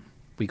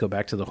 We go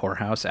back to the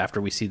whorehouse after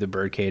we see the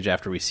birdcage,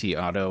 after we see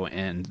Otto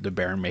and the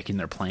Baron making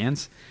their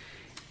plans.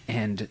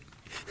 And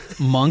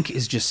Monk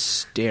is just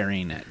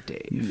staring at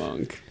Dave.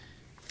 Monk.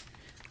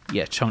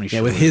 Yeah, Tony. Yeah,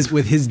 with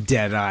his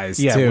dead eyes,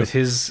 yeah, too. with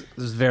his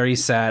very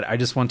sad, I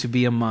just want to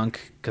be a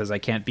monk because I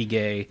can't be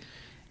gay,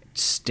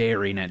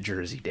 staring at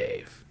Jersey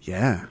Dave.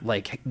 Yeah.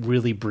 Like,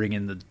 really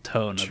bringing the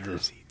tone of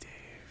this. Jersey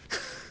Dave.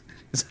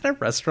 Is that a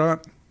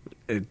restaurant?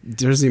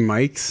 Jersey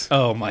Mike's?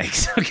 Oh,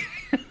 Mike's. Okay.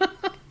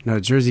 No,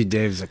 Jersey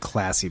Dave's a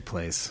classy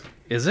place.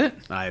 Is it?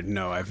 I have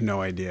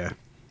no idea.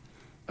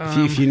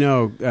 If you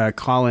know,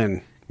 call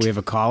in. We have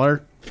a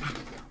caller.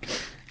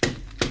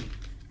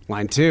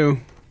 Line 2.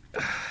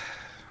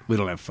 We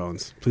don't have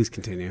phones. Please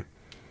continue.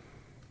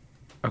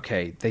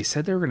 Okay, they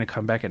said they were going to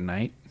come back at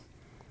night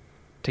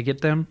to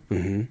get them.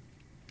 Mm-hmm.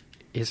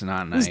 It's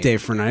not night. It's day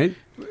for night.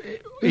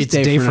 It's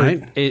day for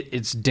night.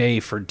 It's day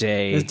for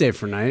day. It's day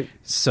for night.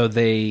 So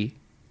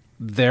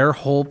their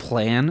whole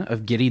plan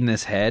of getting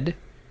this head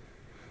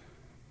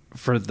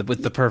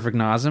with the perfect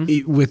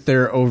nosm with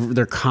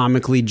their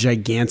comically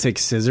gigantic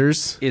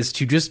scissors is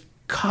to just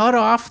cut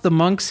off the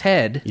monk's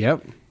head.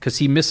 Yep. Because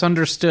he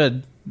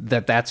misunderstood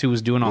that's who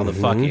was doing all the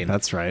fucking.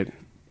 That's right.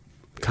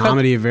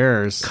 Comedy of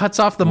errors. Cuts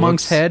off the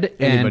monk's head.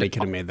 Anybody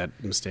could have made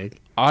that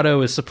mistake.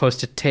 Otto is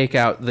supposed to take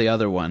out the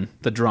other one,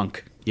 the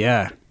drunk.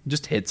 Yeah.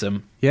 Just hits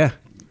him. Yeah.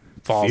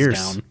 Falls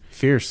down.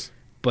 Fierce.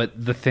 But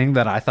the thing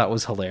that I thought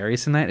was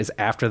hilarious in that is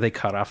after they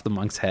cut off the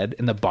monk's head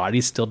and the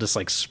body's still just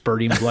like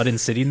spurting blood and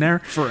sitting there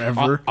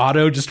forever.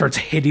 Otto just starts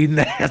hitting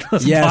the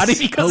headless body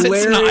because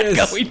hilarious. It's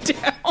not going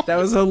down. That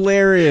was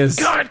hilarious.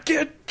 God,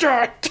 get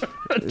shot.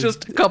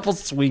 Just a couple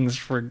swings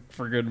for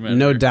good measure.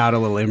 No doubt a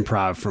little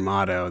improv from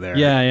Otto there.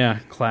 Yeah,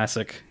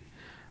 classic.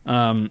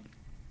 So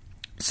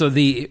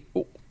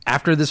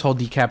after this whole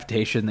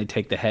decapitation, they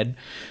take the head.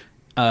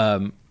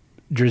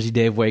 Jersey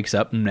Dave wakes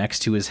up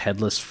next to his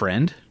headless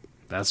friend.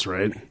 That's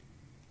right.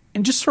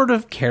 And just sort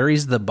of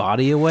carries the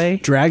body away.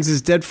 Drags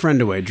his dead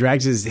friend away.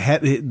 Drags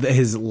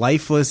his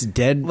lifeless,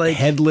 dead,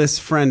 headless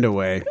friend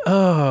away.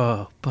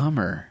 Oh,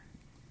 bummer.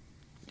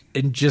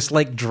 And just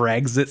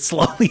drags it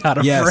slowly out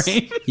of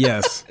frame.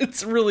 Yes.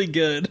 It's really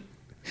good.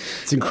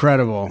 It's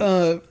incredible.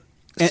 And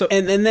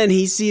then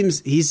he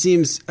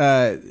seems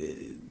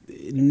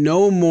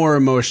no more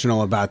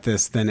emotional about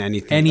this than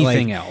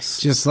anything else.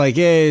 Just like,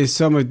 hey,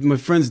 so my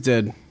friend's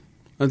dead.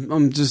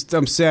 I'm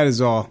sad as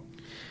all.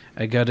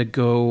 I gotta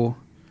go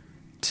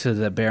to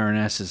the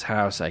Baroness's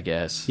house, I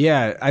guess.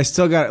 Yeah, I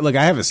still got. Look,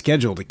 I have a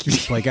schedule to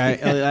keep.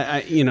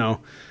 I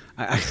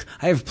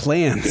have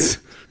plans.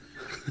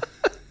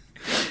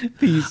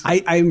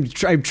 I'm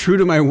true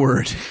to my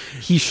word.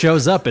 He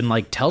shows up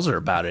and tells her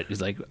about it.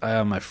 He's like,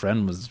 my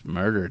friend was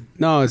murdered.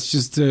 No, it's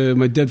just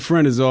my dead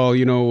friend is all.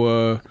 Hey,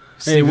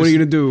 what are you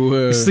gonna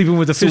do? Sleeping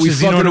with the fishes.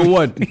 So we fucking or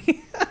what?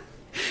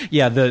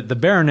 Yeah, the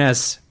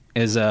Baroness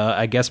is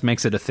I guess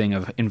makes it a thing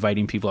of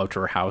inviting people up to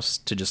her house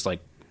to just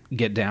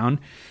get down,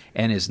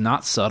 and is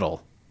not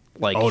subtle.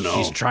 Oh, no.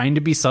 She's trying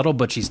to be subtle,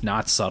 but she's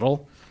not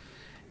subtle.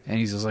 And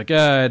he's just like,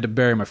 I had to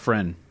bury my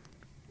friend.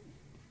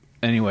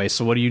 Anyway,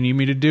 so what do you need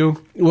me to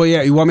do? Well,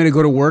 yeah, you want me to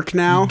go to work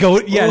now?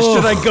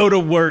 Should I go to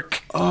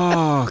work?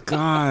 Oh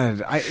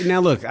God! Now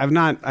look, I've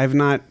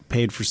not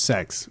paid for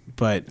sex,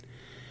 but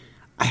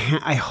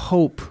I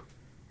hope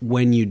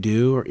when you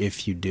do, or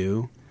if you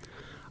do,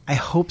 I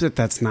hope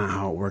that's not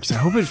how it works. I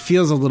hope it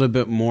feels a little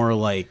bit more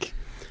like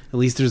at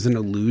least there's an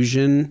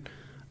illusion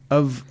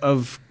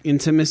of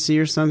intimacy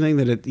or something,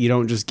 that you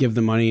don't just give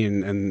the money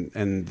and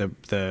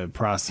the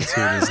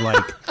prostitute is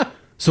like,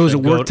 so is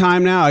it work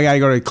time now? I gotta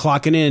go to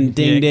clocking in,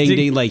 ding ding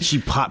ding. Like she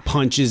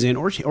punches in,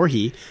 or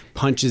he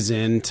punches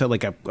in to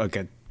like a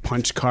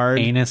punch card.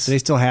 Anus. They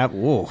still have.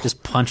 Whoa.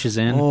 Just punches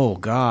in. Oh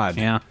God.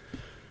 Yeah.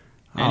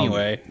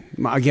 Anyway,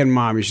 again,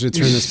 Mom, you should have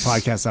turned this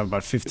podcast off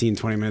about 15,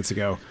 20 minutes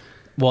ago.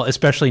 Well,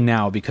 especially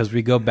now, because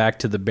we go back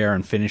to the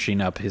Baron finishing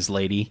up his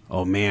lady.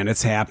 Oh man,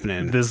 it's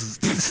happening.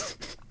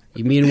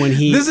 You mean when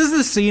he? This is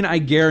the scene I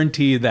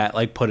guarantee that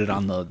put it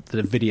on the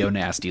video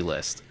nasty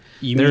list.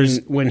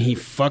 Mean when he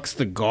fucks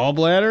the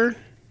gallbladder?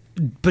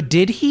 But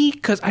did he?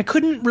 Because I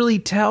couldn't really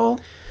tell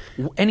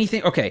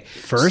anything. Okay,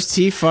 First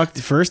he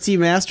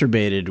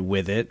masturbated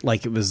with it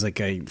like it was like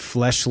a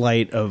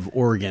fleshlight of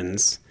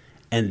organs,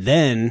 and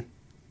then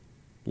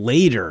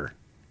later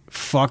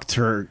fucked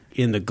her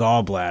in the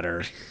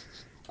gallbladder,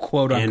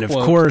 quote unquote, and of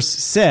course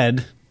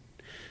said,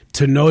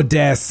 "To know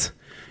death,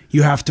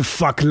 you have to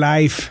fuck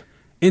life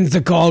in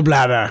the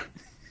gallbladder."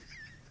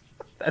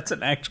 That's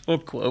an actual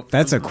quote.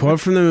 That's a quote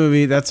from the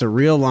movie. That's a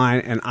real line,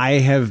 and I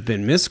have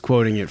been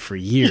misquoting it for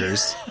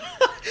years.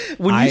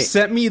 When you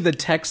sent me the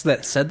text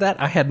that said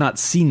that, I had not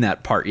seen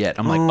that part yet.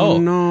 I'm like, oh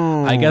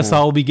no, I guess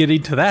I'll be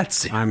getting to that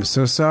soon. I'm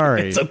so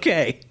sorry. It's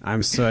okay. I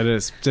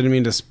didn't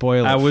mean to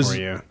spoil it for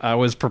you. I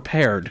was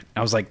prepared.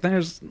 I was like,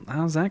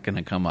 how's that going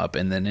to come up?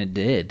 And then it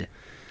did.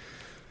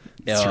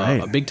 That's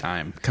right. Big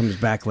time. Comes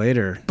back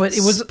later. But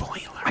it was,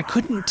 spoiler. I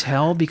couldn't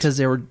tell because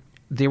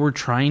they were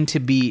trying to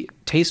be,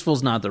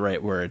 tasteful's not the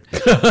right word,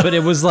 but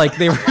it was like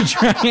they were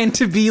trying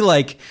to be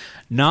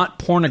not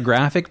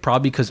pornographic,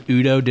 probably because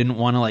Udo didn't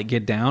want to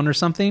get down or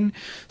something.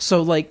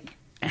 So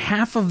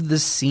half of the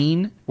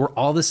scene where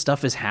all this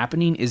stuff is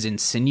happening is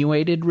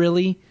insinuated,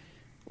 really.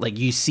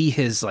 You see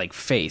his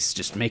face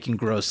just making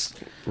gross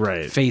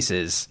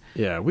faces.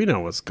 Yeah, we know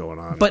what's going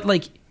on. But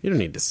you don't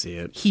need to see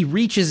it. He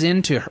reaches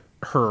into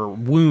her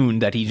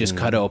wound that he just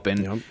cut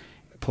open. Yep.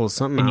 Pulls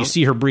something out. And you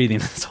see her breathing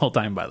this whole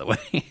time, by the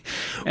way.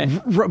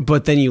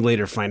 But then you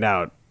later find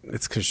out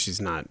it's because she's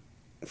not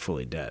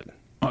fully dead.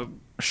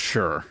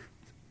 Sure.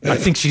 I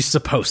think she's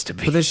supposed to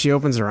be. But then she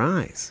opens her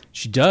eyes.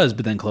 She does,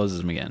 but then closes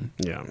them again.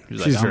 Yeah,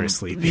 she's very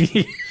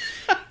sleepy.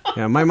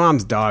 Yeah, my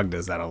mom's dog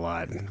does that a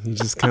lot. He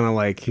just kind of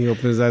like, he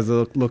opens his eyes,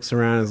 looks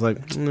around, and is like,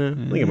 I think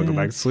I'm going to go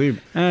back to sleep.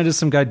 Just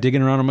some guy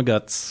digging around on my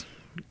guts.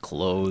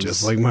 Close.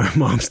 Just like my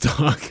mom's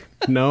dog.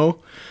 No,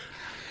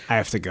 I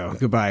have to go.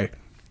 Goodbye.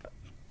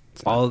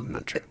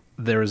 Not true.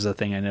 There was a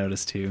thing I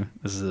noticed too.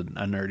 This is a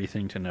nerdy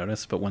thing to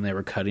notice, but when they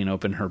were cutting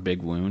open her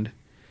big wound,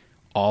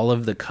 all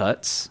of the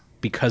cuts,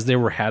 because they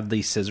had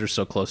these scissors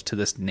so close to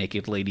this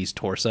naked lady's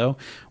torso,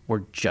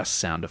 were just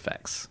sound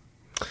effects.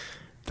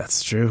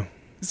 That's true.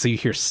 So you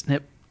hear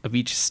snip of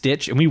each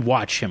stitch, and we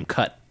watch him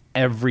cut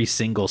every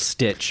single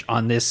stitch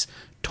on this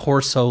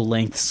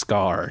torso-length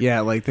scar.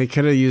 Yeah, like they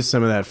could have used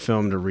some of that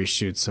film to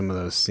reshoot some of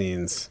those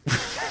scenes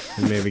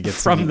and maybe get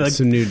some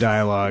new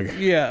dialogue.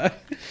 Yeah.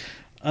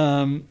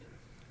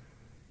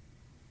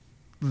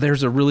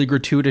 There's a really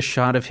gratuitous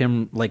shot of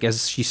him, like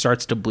as she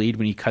starts to bleed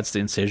when he cuts the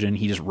incision,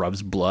 he just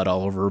rubs blood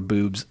all over her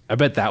boobs. I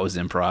bet that was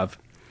improv.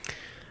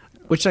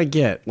 Which I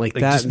get. Like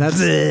that's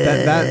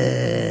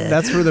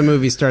where the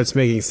movie starts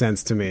making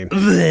sense to me.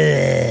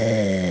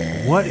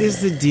 What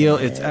is the deal?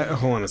 It's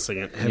hold on a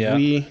second.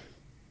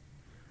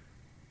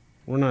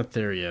 We're not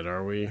there yet,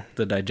 are we?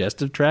 The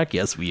digestive tract?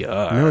 Yes, we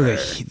are. No,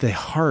 the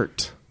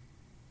heart.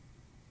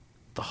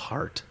 The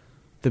heart.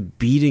 The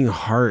beating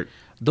heart.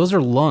 Those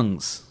are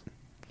lungs.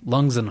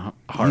 Lungs and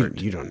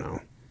heart. You don't know.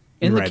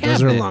 In the cabinet.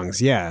 Those are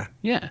lungs. Yeah.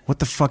 Yeah. What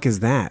the fuck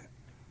is that?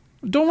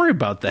 Don't worry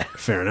about that.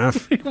 Fair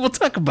enough. We'll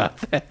talk about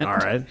that. All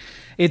right.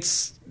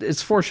 It's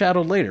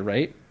foreshadowed later,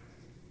 right?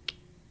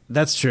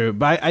 That's true.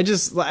 But I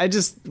just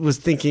was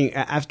thinking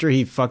after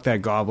he fucked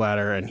that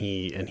gallbladder and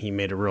he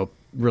made a real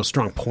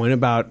strong point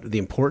about the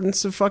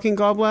importance of fucking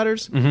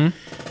gallbladders. Mm-hmm.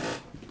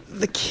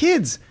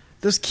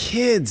 Those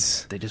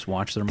kids. They just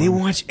watch their mom. They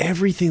watch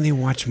everything. They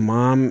watch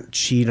mom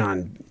cheat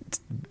on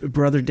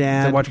brother,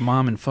 dad. They watch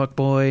mom and fuck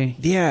boy.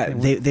 Yeah,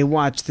 they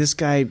watch this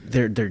guy,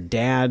 their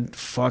dad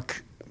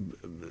fuck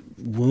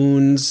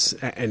wounds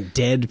and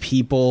dead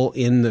people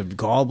in the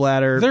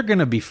gallbladder. They're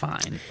gonna be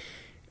fine.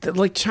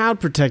 Like Child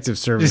Protective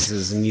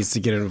Services needs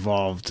to get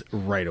involved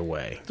right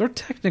away. They're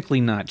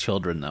technically not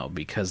children though,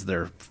 because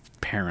their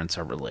parents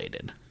are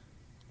related.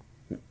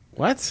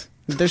 What?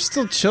 They're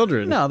still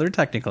children. No, they're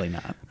technically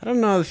not. I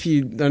don't know if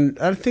you. I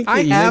don't think that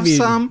I have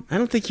some. I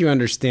don't think you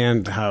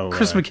understand how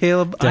Chris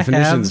McCaleb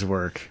definitions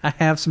work. I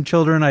have some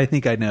children. I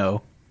think I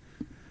know.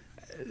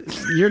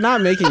 You're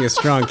not making a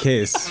strong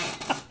case.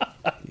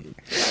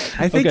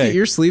 I think that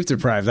you're sleep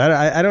deprived.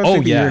 I don't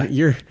think that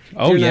you're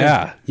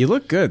not, you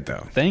look good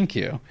though. Thank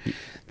you.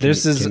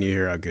 Can you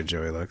hear how good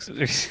Joey looks?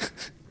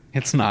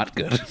 It's not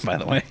good, by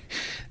the way.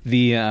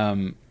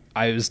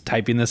 I was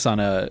typing notes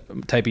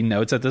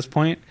at this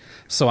point,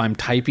 so I'm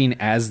typing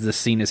as the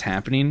scene is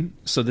happening.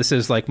 So this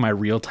is like my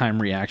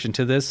real-time reaction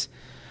to this.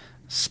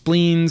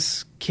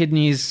 Spleens,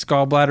 kidneys,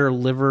 gallbladder,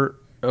 liver.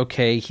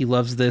 Okay, he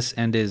loves this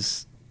and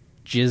is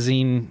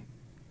jizzing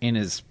in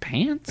his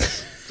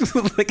pants.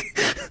 Like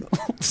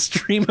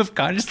stream of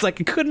consciousness.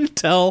 Like I couldn't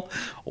tell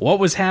what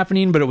was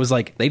happening, but it was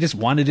like they just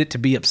wanted it to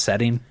be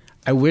upsetting.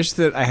 I wish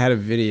that I had a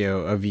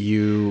video of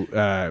you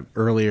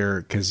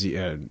earlier because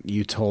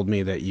you told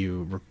me that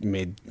you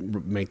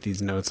make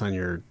these notes on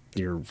your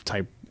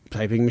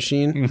typing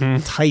machine.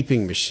 Mm-hmm.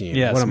 Typing machine.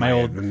 Yes, what am I,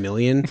 a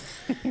million?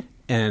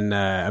 And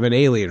I'm an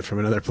alien from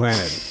another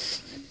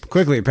planet.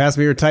 Quickly, pass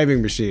me your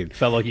typing machine.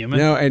 Fellow human.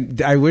 No, and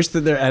I wish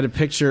that there had a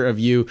picture of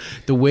you,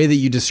 the way that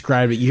you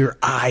described it, your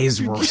eyes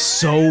were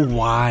so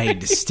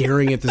wide,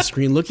 staring at the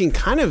screen, looking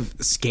kind of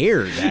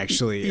scared,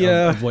 actually,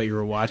 of what you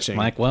were watching.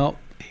 Like, well,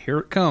 here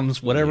it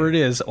comes, whatever it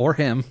is, or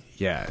him.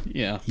 Yeah.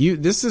 Yeah.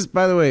 This is,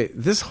 by the way,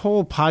 this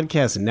whole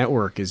podcast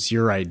network is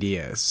your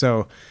idea.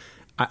 So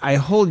I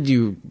hold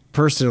you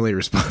personally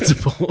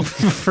responsible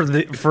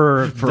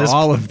for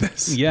all of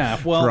this. Yeah,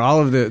 well, for all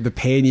of the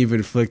pain you've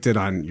inflicted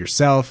on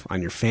yourself,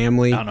 on your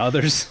family, on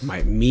others,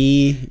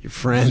 me, your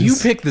friends. You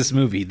picked this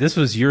movie. This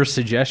was your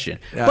suggestion,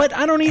 but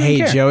I don't even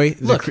care. Hey, Joey,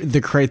 look, the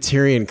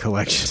Criterion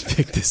Collection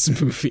picked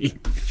this movie.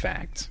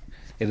 Fact,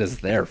 it is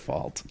their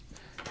fault.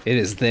 It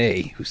is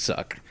they who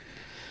suck.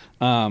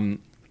 The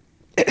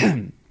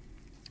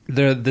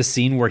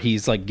scene where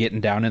he's like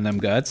getting down in them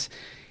guts.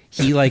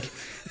 He like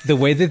the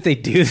way that they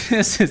do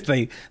this is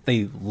they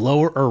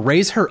lower or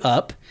raise her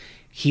up.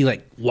 He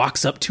like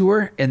walks up to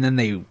her and then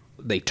they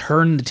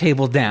turn the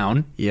table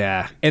down.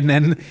 Yeah. And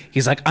then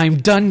he's like, "I'm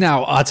done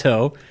now,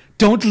 Otto.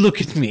 Don't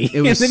look at me."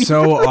 It was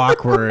so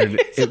awkward.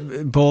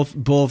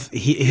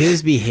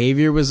 His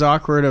behavior was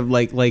awkward of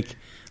like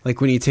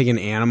when you take an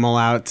animal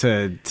out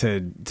to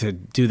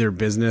do their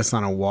business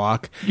on a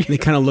walk, they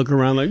kind of look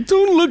around like,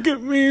 "Don't look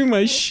at me,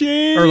 my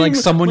shame." Or like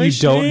someone you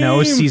don't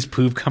know sees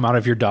poop come out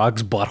of your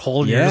dog's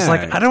butthole. And you're just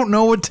like, I don't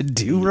know what to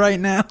do right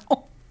now.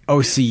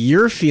 Oh, see,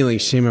 you're feeling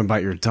shame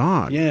about your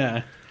dog.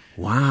 Yeah.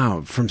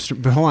 Wow.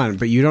 But hold on,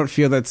 but you don't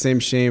feel that same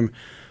shame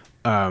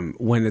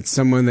when it's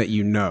someone that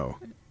you know.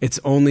 It's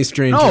only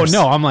strangers. Oh,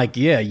 no. I'm like,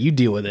 yeah, you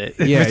deal with it.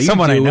 Yeah, it's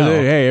someone I know.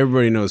 Hey,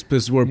 everybody knows.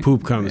 This is where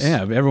poop comes.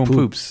 Yeah, everyone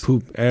poops.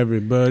 Poop.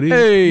 Everybody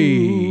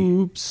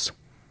poops.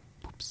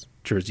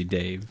 Jersey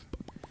Dave.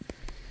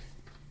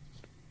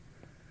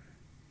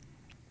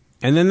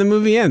 And then the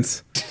movie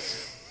ends.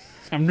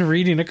 I'm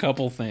reading a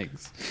couple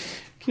things.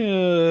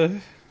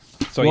 Kids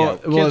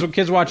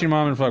watching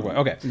Mom and Fuckboy.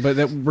 Okay.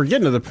 But we're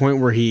getting to the point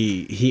where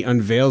he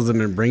unveils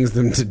them and brings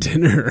them to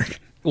dinner.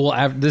 Well,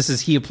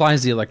 he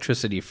applies the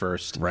electricity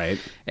first. Right.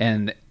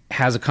 And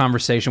has a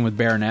conversation with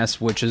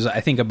Baroness, which is, I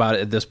think about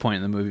it at this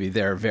point in the movie,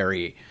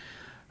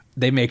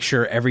 they make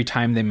sure every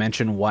time they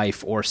mention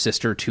wife or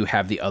sister to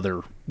have the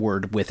other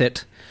word with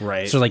it.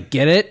 Right. So like,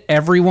 get it,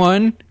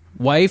 everyone?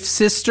 Wife,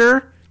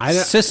 sister?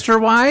 Sister,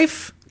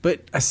 wife?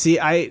 But see,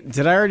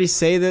 did I already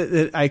say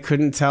that I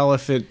couldn't tell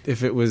if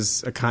it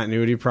was a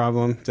continuity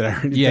problem? Did I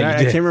already? Yeah,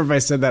 I can't remember if I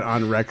said that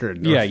on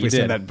record. Or yeah, if you did.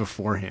 Said that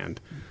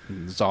beforehand.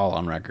 It's all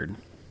on record.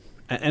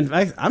 And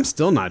I'm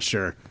still not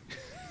sure.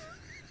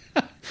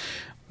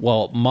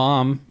 Well,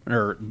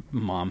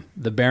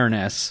 the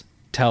Baroness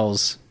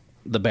tells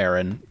the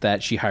Baron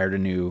that she hired a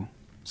new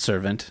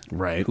servant,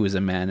 right, who is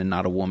a man and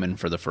not a woman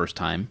for the first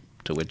time.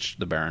 To which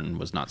the Baron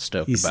was not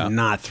stoked about. He's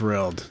not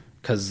thrilled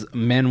because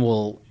men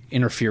will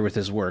interfere with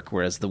his work,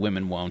 whereas the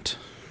women won't,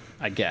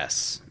 I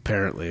guess.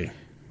 Apparently.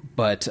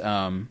 But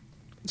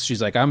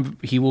she's like,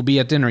 he will be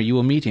at dinner. You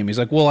will meet him. He's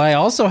like, well, I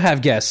also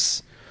have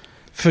guests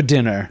for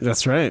dinner.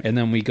 That's right. And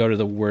then we go to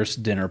the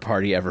worst dinner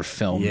party ever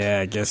filmed.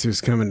 Yeah, guess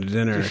who's coming to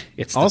dinner?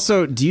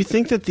 Do you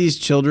think that these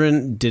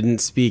children didn't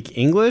speak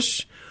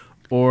English?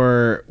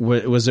 Or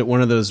was it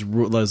one of those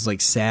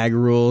like SAG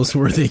rules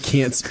where they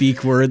can't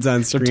speak words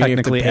on screen? So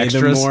technically you have to pay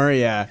extras? them more?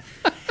 Yeah.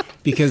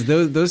 Because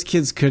those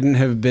kids couldn't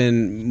have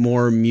been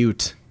more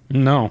mute.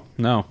 No.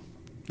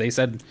 They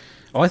said,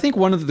 I think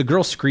one of the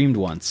girls screamed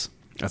once.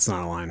 That's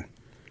not a line.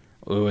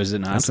 Oh, is it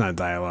not? That's not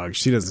dialogue.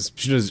 She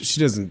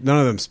doesn't. None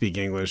of them speak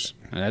English.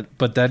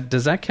 But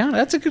does that count?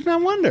 That's a good. I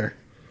wonder.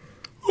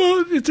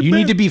 Well, you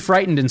need to be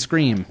frightened and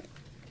scream.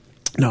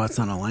 No, it's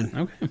not a line.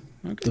 Okay.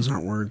 Those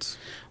aren't words.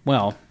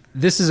 Well,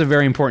 this is a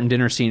very important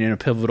dinner scene and a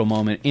pivotal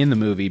moment in the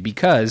movie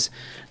because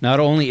not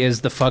only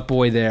is the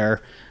fuckboy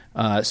there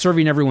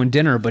serving everyone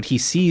dinner, but he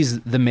sees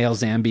the male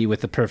Zambi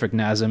with the perfect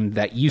Nazim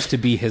that used to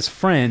be his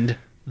friend,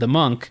 the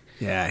monk.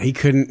 Yeah, he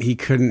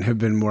couldn't have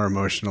been more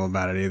emotional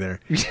about it either.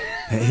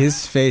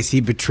 His face,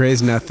 he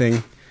betrays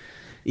nothing,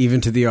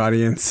 even to the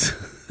audience.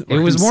 It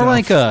was himself. more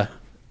like a,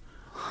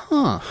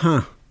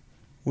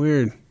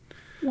 weird.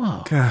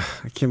 Wow. God,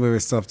 I can't believe I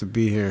still have to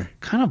be here.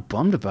 Kind of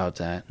bummed about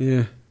that.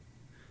 Yeah.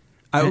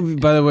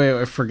 By the way,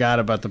 I forgot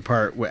about the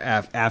part where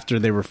after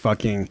they were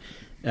fucking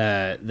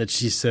that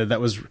she said that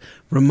was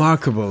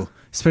remarkable,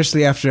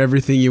 especially after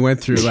everything you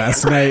went through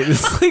last night.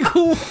 It's like,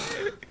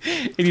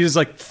 and he was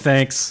like,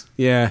 thanks.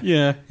 Yeah.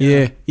 Yeah.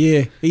 I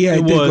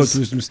did go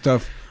through some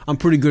stuff. I'm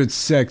pretty good at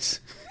sex.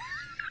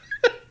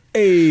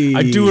 Hey.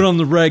 I do it on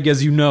the reg,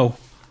 as you know.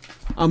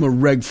 I'm a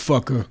reg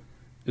fucker.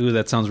 Ooh,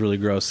 that sounds really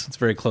gross. It's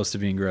very close to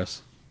being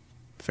gross.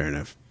 Fair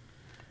enough.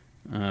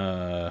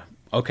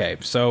 Okay,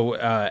 so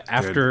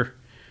after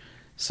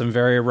some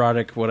very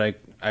erotic,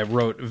 I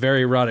wrote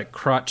very erotic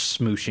crotch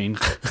smooshing,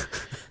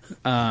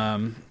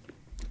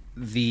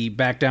 the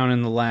back down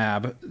in the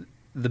lab,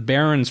 the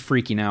Baron's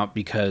freaking out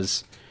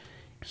because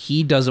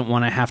he doesn't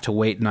want to have to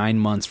wait 9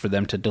 months for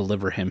them to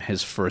deliver him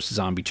his first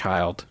zombie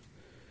child.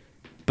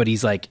 But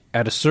he's like,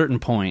 at a certain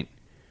point,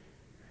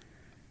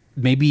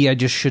 maybe I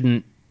just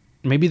shouldn't,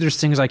 maybe there's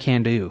things I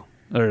can do.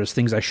 Or there's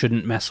things I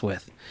shouldn't mess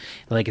with.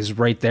 Like, is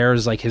right there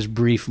is like his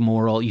brief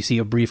moral, you see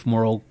a brief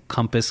moral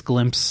compass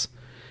glimpse.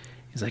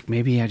 He's like,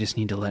 maybe I just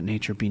need to let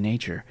nature be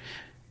nature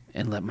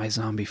and let my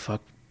zombie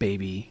fuck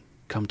baby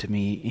come to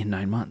me in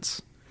 9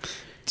 months.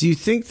 Do you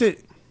think that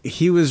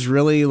he was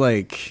really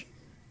like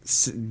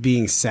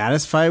being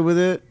satisfied with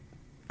it?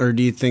 Or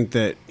do you think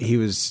that he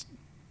was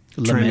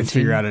trying to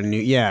figure out a new...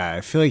 Yeah,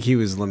 I feel like he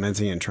was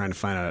lamenting and trying to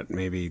find out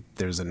maybe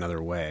there's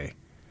another way.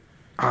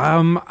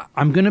 I'm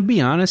going to be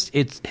honest.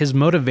 His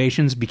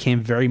motivations became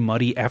very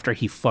muddy after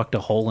he fucked a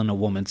hole in a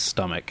woman's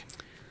stomach.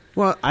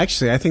 Well,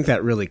 actually, I think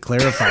that really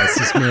clarifies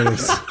his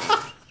motives.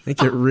 I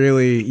think it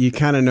really... You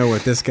kind of know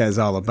what this guy's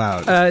all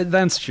about.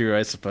 That's true,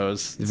 I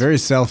suppose. Very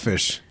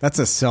selfish. That's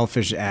a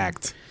selfish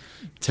act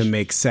to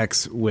make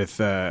sex with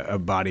a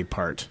body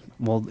part.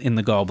 Well, in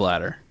the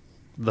gallbladder.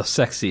 The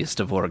sexiest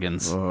of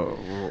organs. Oh.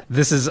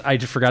 I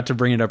forgot to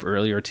bring it up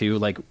earlier too.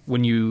 Like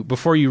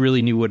before you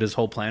really knew what his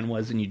whole plan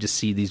was, and you just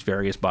see these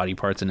various body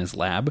parts in his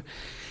lab,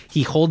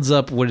 he holds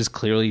up what is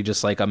clearly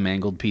just like a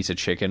mangled piece of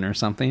chicken or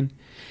something,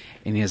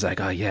 and he's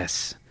like, "Oh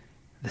yes,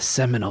 the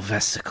seminal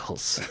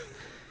vesicles,"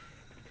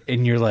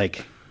 and you're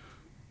like,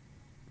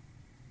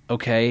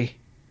 "Okay,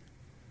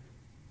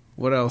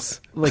 what else?"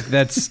 Like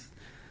that's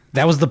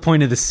That was the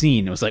point of the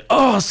scene. It was like,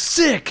 oh,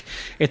 sick!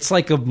 It's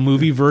like a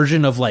movie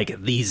version of like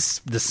the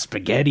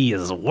spaghetti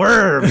is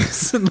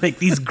worms, and like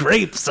these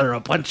grapes are a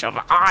bunch of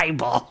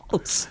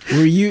eyeballs.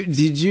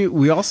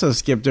 We also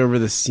skipped over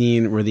the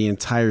scene where the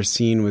entire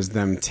scene was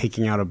them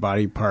taking out a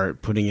body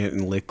part, putting it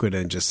in liquid,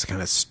 and just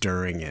kind of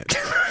stirring it.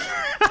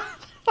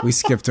 We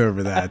skipped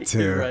over that too.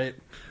 You're right.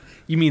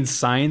 You mean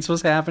science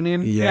was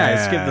happening? Yeah,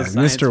 I skipped the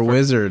science Mr.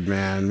 Wizard,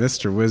 man.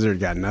 Mr. Wizard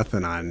got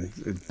nothing on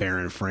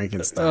Baron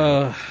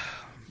Frankenstein.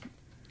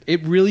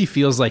 It really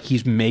feels like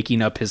he's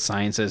making up his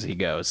science as he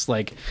goes.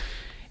 Like,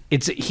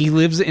 he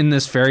lives in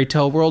this fairy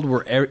tale world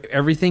where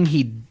everything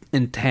he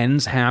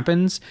intends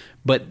happens,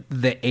 but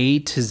the A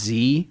to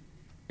Z,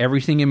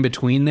 everything in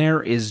between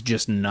there is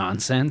just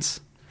nonsense.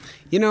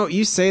 You know,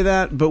 you say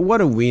that, but what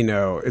do we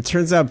know? It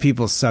turns out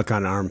people suck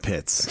on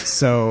armpits.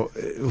 So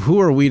who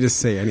are we to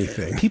say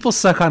anything? People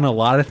suck on a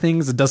lot of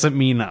things. It doesn't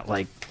mean that,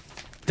 like,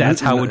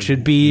 that's how it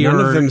should be. None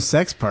of them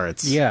sex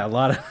parts. Yeah, a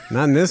lot of...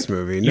 Not in this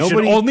movie.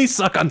 Nobody should only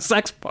suck on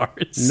sex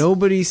parts.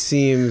 Nobody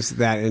seems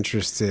that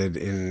interested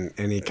in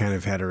any kind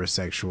of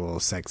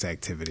heterosexual sex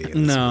activity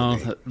in this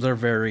movie. They're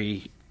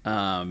very...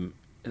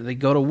 they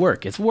go to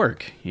work. It's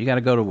work. You got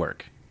to go to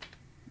work.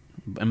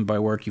 And by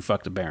work, you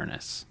fuck the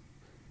Baroness.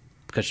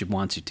 Because she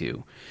wants you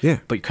to. Yeah.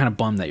 But you're kind of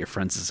bummed that your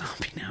friend's a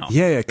zombie now.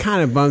 Yeah,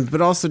 kind of bummed,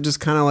 but also just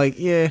kind of like,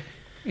 yeah.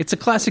 It's a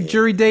classic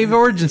Jerry Dave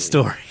origin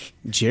story.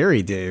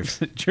 Jerry Dave.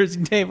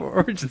 Jersey Dave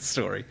origin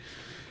story.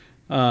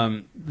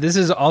 This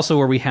is also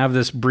where we have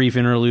this brief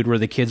interlude where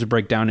the kids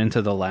break down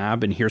into the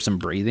lab and hear some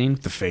breathing.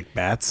 The fake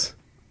bats?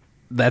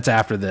 That's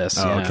after this.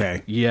 Oh, yeah.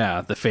 Okay.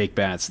 Yeah, the fake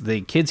bats.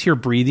 The kids hear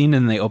breathing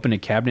and they open a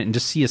cabinet and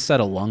just see a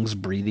set of lungs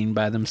breathing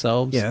by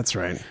themselves. Yeah, that's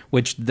right.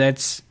 Which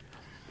that's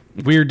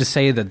weird to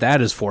say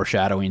that is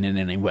foreshadowing in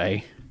any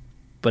way,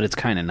 but it's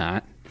kind of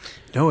not.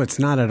 No, it's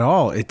not at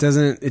all. It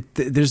doesn't.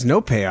 There's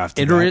no payoff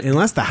to that,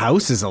 unless the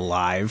house is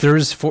alive.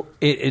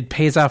 It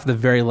pays off the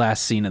very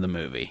last scene of the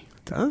movie.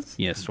 It does?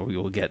 Yes, we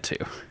will get to.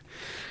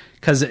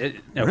 Because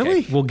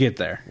really, we'll get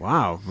there.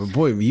 Wow, but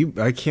boy,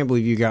 I can't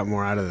believe you got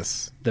more out of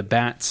this. The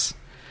bats.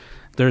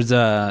 There's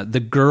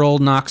the girl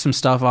knocks some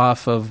stuff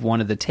off of one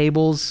of the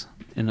tables,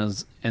 and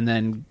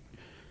then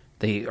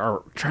they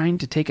are trying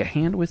to take a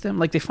hand with them.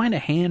 Like they find a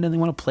hand and they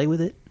want to play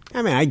with it.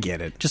 I mean, I get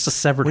it. Just a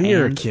severed hand. When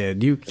you're a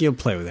kid, you'll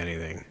play with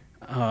anything.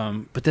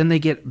 But then they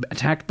get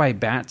attacked by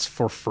bats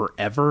for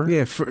forever.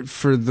 Yeah,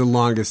 for the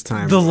longest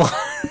time.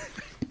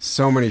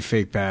 So many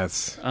fake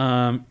bats.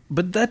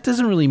 But that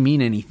doesn't really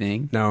mean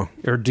anything. No.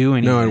 Or do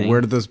anything. No, and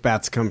where did those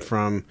bats come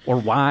from? Or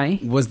why?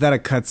 Was that a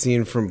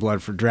cutscene from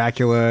Blood for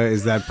Dracula?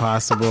 Is that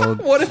possible?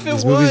 What if it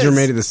was? These movies were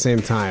made at the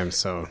same time,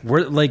 so...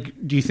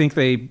 Do you think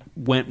they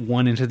went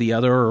one into the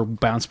other or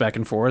bounced back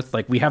and forth?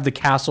 Like, we have the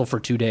castle for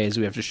 2 days.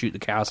 We have to shoot the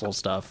castle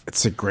stuff.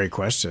 It's a great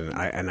question,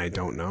 and I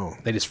don't know.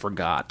 They just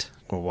forgot.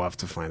 Well, we'll have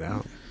to find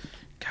out.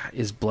 God,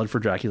 is Blood for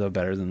Dracula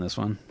better than this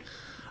one?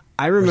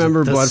 I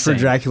remember Blood for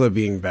Dracula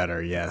being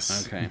better,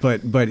 yes. Okay.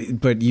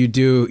 But you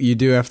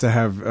do have to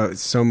have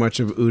so much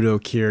of Udo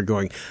Kier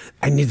going,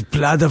 I need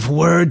blood of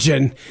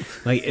virgin.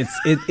 Like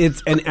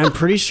it's and I'm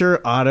pretty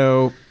sure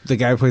Otto, the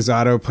guy who plays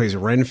Otto, plays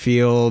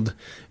Renfield.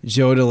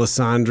 Joe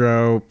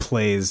DeLisandro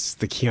plays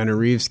the Keanu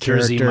Reeves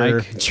character.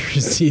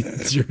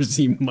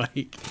 Jersey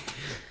Mike.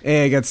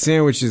 Hey, I got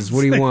sandwiches.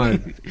 What do you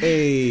want?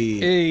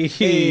 Hey,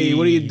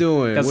 what are you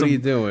doing? What are you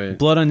doing?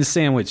 Blood on the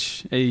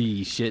sandwich.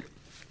 Hey, shit.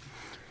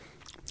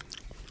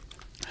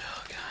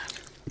 Oh,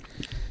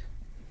 God.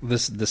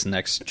 This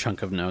next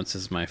chunk of notes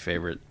is my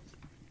favorite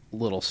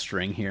little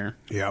string here.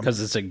 Yeah. Because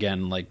it's,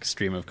 again, like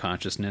stream of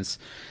consciousness.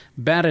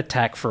 Bad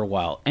attack for a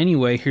while.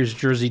 Anyway, here's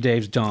Jersey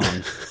Dave's dong.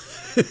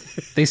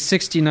 They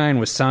 69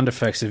 with sound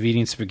effects of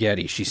eating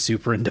spaghetti. She's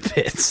super into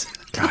pits.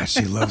 God,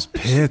 she loves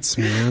pits,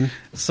 man.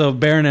 So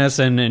Baroness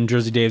and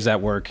Jersey Dave's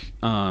at work,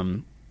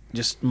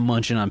 just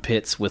munching on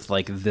pits with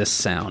like this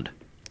sound.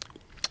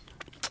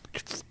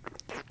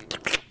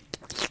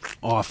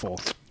 Awful.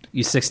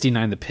 You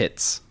 69 the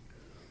pits.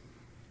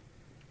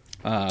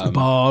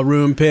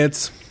 Ballroom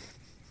pits.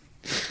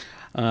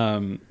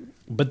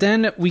 But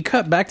then we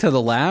cut back to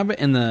the lab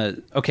and a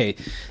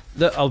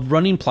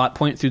running plot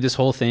point through this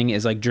whole thing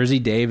is like Jersey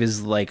Dave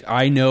is like,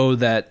 I know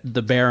that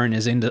the Baron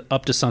is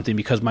up to something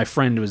because my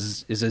friend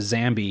is a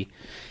Zambi,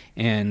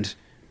 and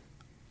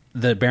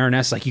the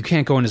Baroness like, you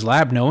can't go in his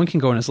lab. No one can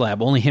go in his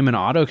lab. Only him and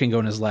Otto can go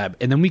in his lab.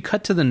 And then we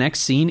cut to the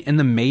next scene and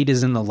the maid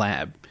is in the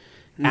lab.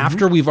 Mm-hmm.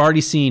 After we've already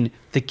seen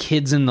the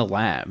kids in the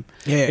lab.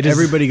 Yeah,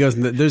 everybody goes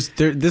in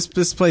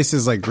this place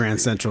is like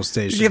Grand Central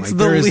Station. Like,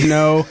 there is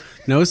no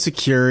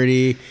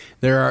security.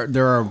 There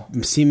are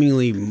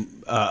seemingly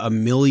a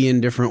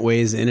million different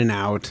ways in and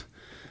out.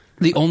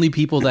 The only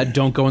people that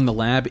don't go in the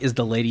lab is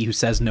the lady who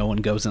says no one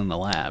goes in the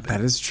lab.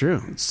 That is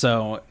true.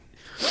 So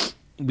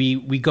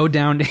we go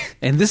down,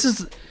 and this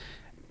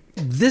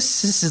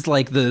is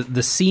like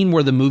the scene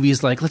where the movie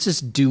is like, let's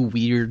just do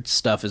weird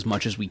stuff as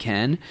much as we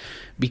can,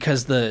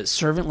 because the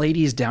servant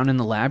lady is down in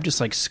the lab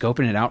just like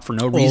scoping it out for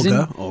no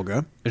reason.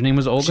 Olga. Her name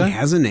was Olga? She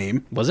has a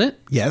name. Was it?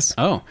 Yes.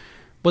 Oh.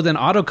 But then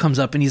Otto comes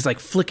up and he's like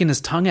flicking his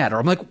tongue at her.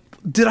 I'm like,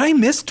 did I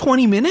miss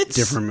 20 minutes?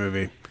 Different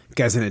movie.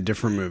 Guy's in a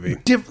different movie.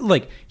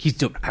 Like, he's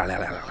doing...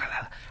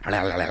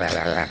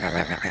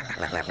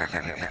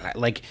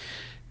 Like,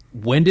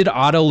 when did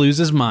Otto lose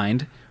his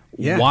mind?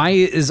 Yeah. Why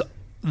is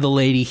the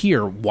lady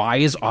here? Why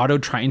is Otto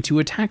trying to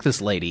attack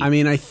this lady? I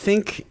mean, I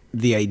think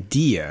the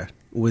idea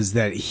was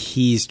that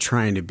he's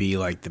trying to be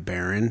like the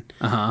Baron.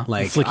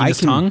 Like, flicking his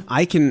tongue?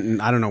 I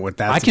don't know what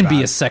that's I can about.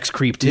 be a sex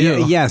creep, too.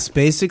 Yeah, yes,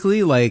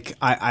 basically, like,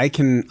 I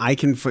can,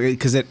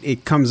 because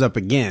it comes up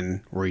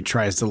again where he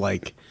tries to,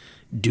 like,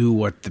 do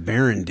what the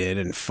Baron did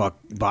and fuck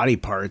body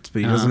parts,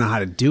 but he doesn't know how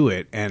to do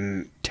it,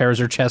 and tears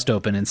her chest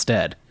open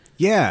instead.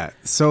 Yeah,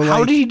 so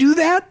how did he do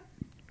that?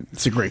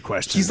 It's a great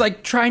question. He's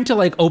like trying to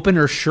like open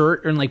her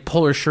shirt and like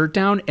pull her shirt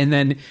down, and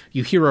then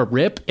you hear a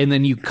rip, and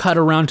then you cut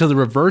around to the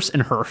reverse,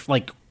 and her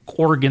like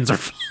organs are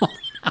falling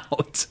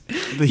out.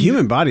 The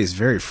human body is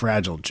very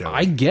fragile, Joe.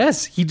 I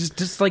guess he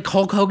just like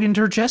Hulk Hogan'd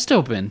her chest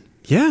open.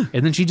 Yeah,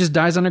 and then she just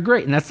dies on a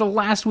grate, and that's the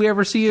last we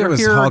ever see her. It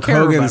was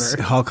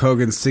Hulk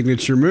Hogan's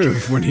signature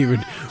move when he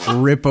would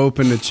rip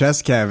open the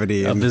chest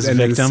cavity, and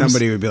then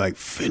somebody would be like,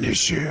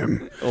 "Finish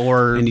him,"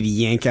 and he'd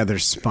yank out their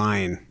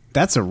spine.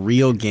 That's a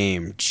real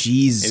game.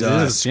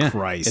 Jesus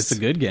Christ, it's a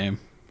good game.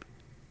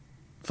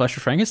 Flesh for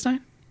Frankenstein.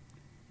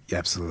 Yeah,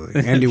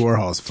 absolutely, Andy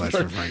Warhol's Flesh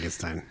for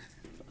Frankenstein.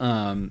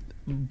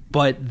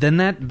 But then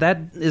that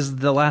is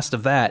the last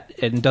of that,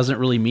 and doesn't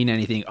really mean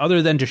anything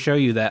other than to show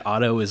you that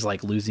Otto is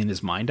like losing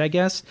his mind, I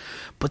guess.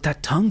 But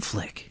that tongue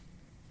flick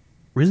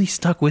really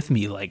stuck with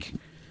me. Like,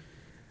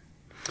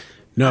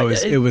 no,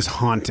 it was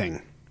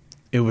haunting.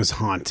 It was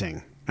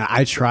haunting.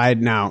 I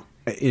tried. Now,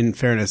 in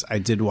fairness, I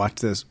did watch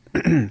this.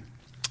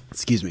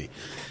 Excuse me.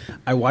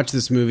 I watched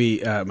this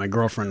movie. My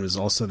girlfriend was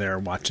also there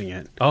watching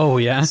it. Oh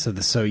yeah.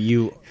 So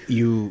you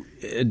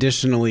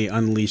additionally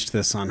unleashed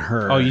this on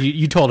her. Oh,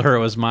 you told her it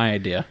was my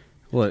idea.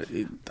 Well,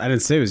 I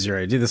didn't say it was your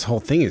idea. This whole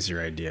thing is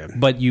your idea.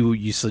 But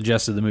you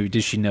suggested the movie.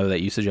 Did she know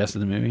that you suggested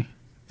the movie?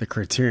 The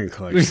Criterion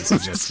Collection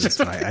suggested this.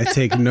 I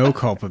take no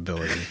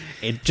culpability.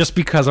 Just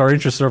because our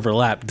interests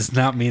overlap does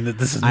not mean that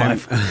this is my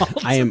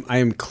fault. I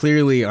am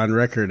clearly on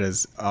record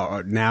as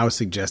now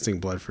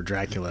suggesting Blood for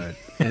Dracula,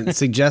 and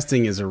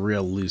suggesting is a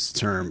real loose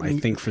term, I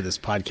think, for this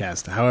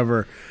podcast.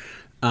 However,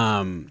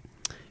 fuck!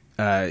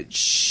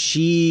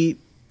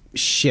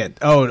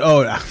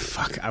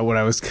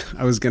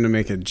 I was gonna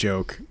make a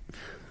joke.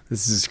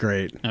 This is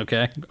great.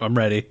 Okay, I'm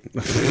ready.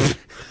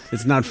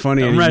 It's not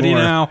funny anymore. I'm ready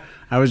now.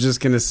 I was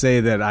just gonna say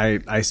that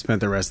I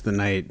spent the rest of the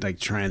night like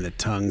trying the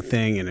tongue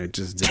thing, and it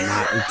just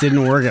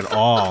didn't work at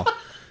all.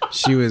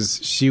 She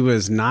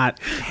was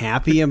not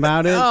happy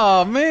about it.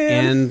 Oh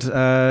man!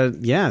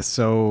 And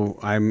so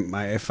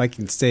if I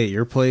can stay at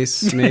your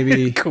place,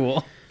 maybe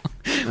cool.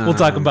 We'll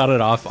talk about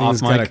it off mic.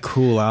 Gotta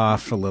cool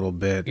off a little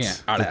bit. Yeah,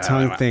 the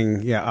tongue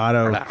thing. Yeah,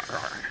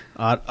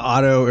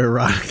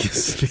 autoerotic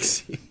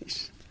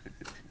asphyxiation.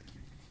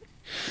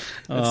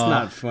 That's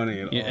not funny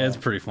at all. Yeah, it's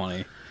pretty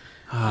funny.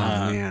 Oh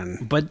man!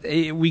 But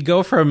we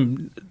go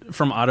from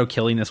Otto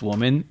killing this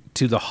woman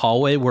to the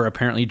hallway where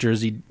apparently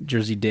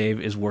Jersey Dave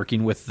is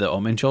working with the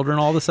Omen children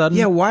all of a sudden.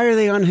 Yeah, why are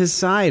they on his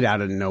side out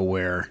of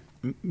nowhere?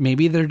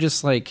 Maybe they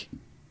just like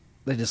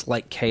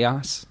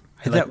chaos.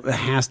 That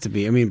has to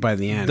be. I mean, by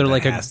the end,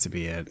 that has to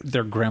be it.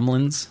 They're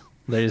gremlins.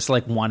 They just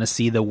like want to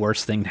see the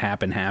worst thing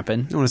happen.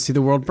 They want to see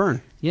the world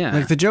burn. Yeah,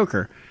 like the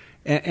Joker,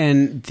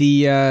 and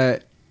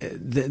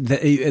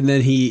and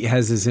then he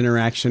has this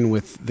interaction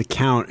with the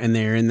Count, and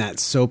they're in that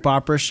soap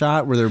opera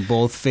shot where they're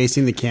both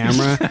facing the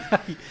camera.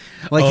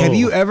 Have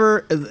you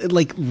ever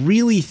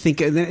really think?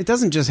 It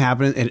doesn't just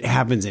happen. It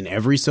happens in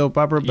every soap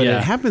opera, but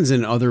it happens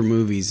in other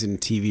movies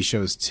and TV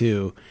shows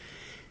too.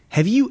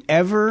 Have you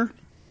ever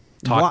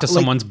talked to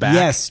someone's back?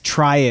 Yes,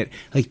 try it.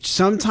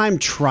 Sometime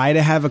try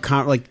to have a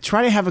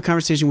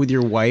conversation with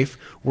your wife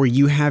where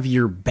you have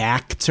your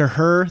back to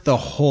her the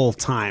whole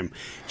time.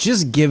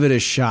 Just give it a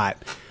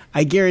shot.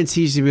 I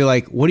guarantee she'll be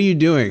like, "What are you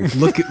doing?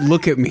 Look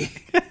at me."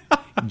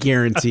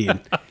 Guaranteed.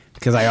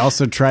 Because I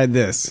also tried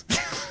this,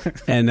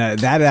 and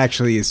that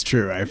actually is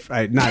true. I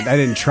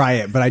didn't try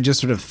it, but I just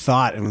sort of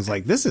thought and was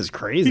like, "This is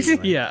crazy."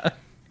 Yeah.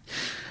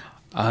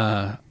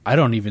 I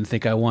don't even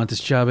think I want this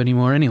job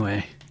anymore.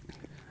 Anyway,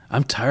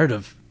 I'm tired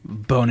of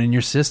boning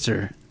your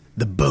sister.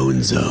 The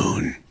bone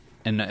zone.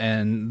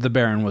 And the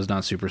Baron was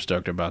not super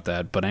stoked about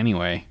that. But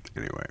anyway,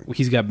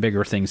 he's got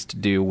bigger things to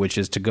do, which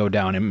is to go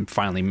down and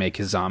finally make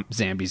his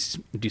zombies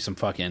do some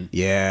fucking.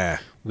 Yeah.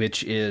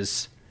 Which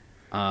is,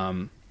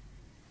 I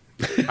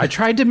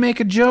tried to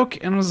make a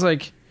joke and I was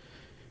like,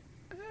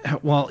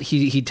 well,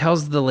 he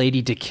tells the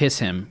lady to kiss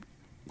him.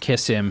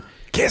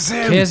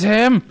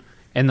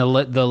 And the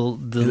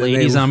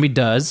lady zombie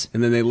does.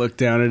 And then they look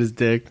down at his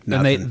dick.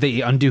 Nothing. And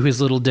they undo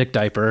his little dick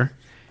diaper.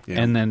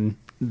 Yeah. And then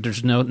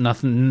there's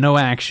no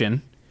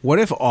action. What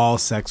if all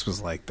sex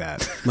was like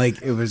that?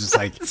 Like, it was just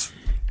like,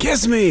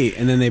 kiss me!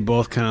 And then they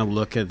both kind of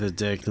look at the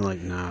dick and they're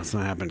like, no, it's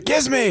not happening.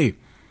 Kiss me!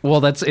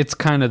 Well, it's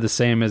kind of the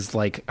same as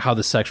like how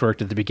the sex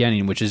worked at the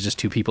beginning, which is just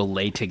two people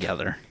lay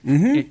together.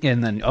 Mm-hmm.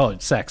 And then,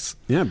 it's sex.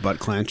 Yeah, butt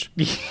clench.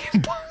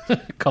 A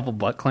couple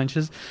butt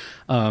clenches.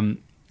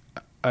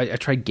 I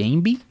tried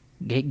Gamby.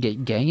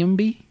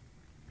 Gamby.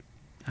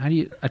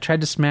 I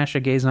tried to smash a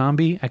gay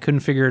zombie. I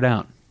couldn't figure it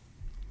out.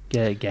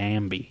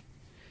 Gamby.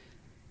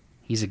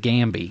 He's a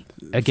Gamby,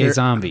 a gay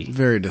zombie.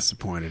 Very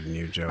disappointed in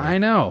you, Joe. I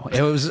know.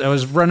 I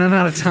was running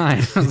out of time.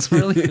 It was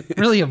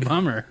really a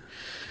bummer.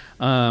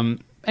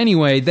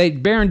 Anyway,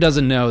 Baron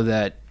doesn't know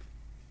that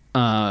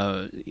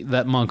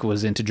that monk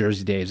was into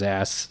Jersey Dave's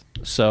ass,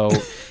 so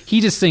he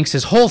just thinks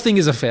his whole thing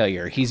is a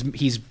failure.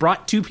 He's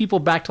brought two people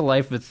back to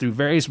life through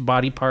various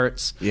body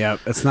parts. Yeah,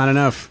 it's not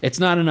enough.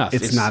 It's not enough.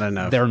 It's not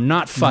enough. They're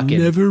not fucking.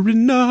 Never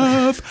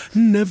enough.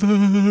 Never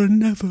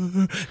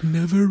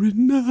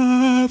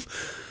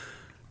enough.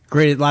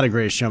 A lot of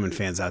Greatest Showman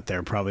fans out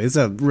there probably. It's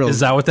a real.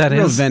 Is that what that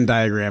real is? Venn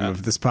diagram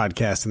of this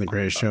podcast and the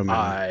Greatest Showman.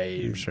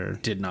 I'm sure.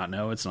 Did not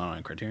know. It's not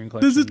on Criterion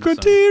Collection. This is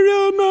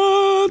Criterion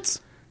Notes.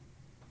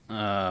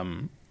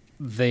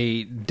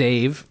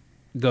 Dave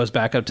goes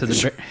back up to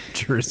the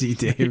Jersey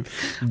Dave.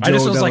 I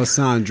just was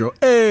D'Alessandro. Like,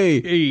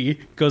 hey,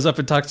 goes up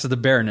and talks to the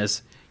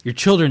Baroness. Your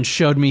children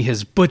showed me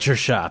his butcher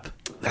shop.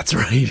 That's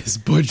right, his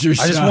butcher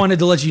shop. I just wanted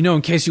to let you know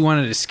in case you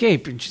wanted to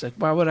escape. And she's like,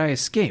 why would I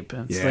escape?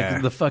 It's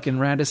like the fucking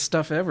raddest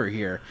stuff ever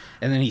here.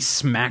 And then he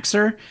smacks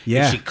her.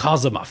 Yeah. And she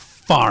calls him a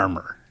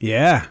farmer.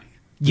 Yeah.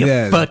 You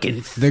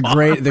fucking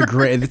farmer. The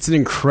great. It's an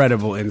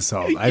incredible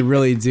insult. I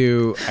really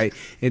do.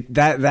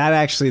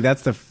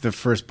 That's the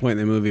first point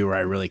in the movie where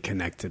I really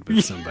connected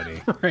with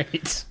somebody.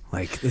 Right.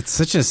 Like, it's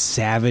such a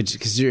savage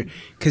because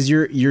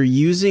you're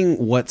using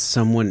what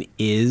someone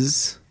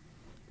is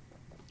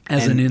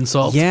as an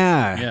insult.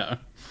 Yeah.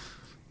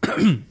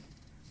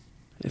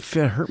 It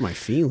hurt my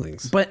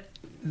feelings. But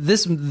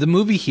the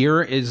movie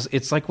here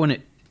it's like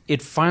when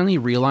it finally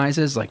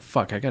realizes, like,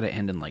 fuck, I gotta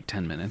end in like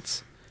 10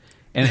 minutes.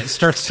 And it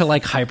starts to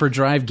like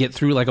hyperdrive, get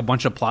through like a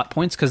bunch of plot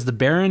points, because the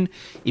Baron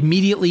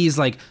immediately is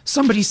like,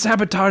 somebody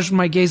sabotaged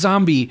my gay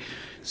zombie,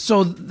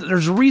 so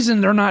there's a reason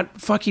they're not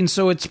fucking,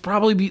 so it's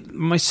probably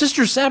my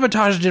sister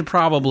sabotaged it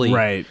probably.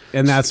 Right.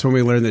 And that's when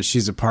we learn that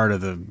she's a part of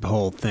the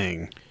whole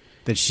thing.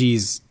 That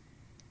she's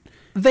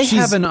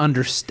have an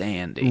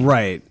understanding.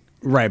 Right.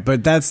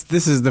 But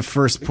this is the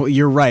first point.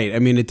 You're right. I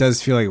mean, it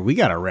does feel like we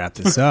got to wrap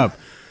this up.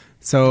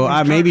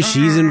 So maybe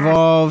she's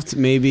involved.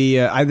 Maybe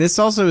this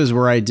also is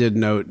where I did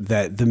note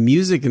that the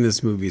music in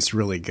this movie is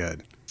really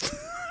good.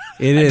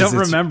 It is. I don't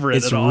remember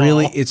it at all.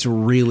 It's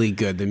really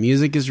good. The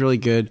music is really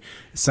good.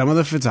 Some of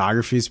the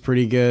photography is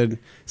pretty good.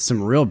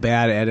 Some real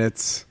bad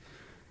edits.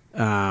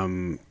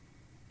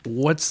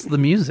 What's the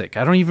music?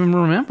 I don't even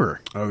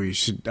remember. Oh, you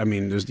should. I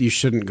mean, you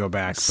shouldn't go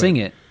back. Sing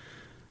it.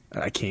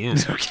 I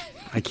can't. Okay.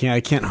 I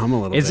can't hum a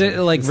little bit. Is it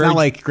like it's not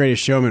like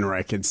Greatest Showman where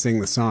I could sing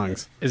the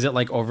songs. Is it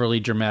like overly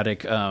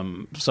dramatic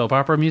soap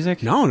opera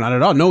music? No, not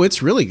at all. No,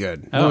 it's really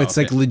good. It's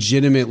okay. like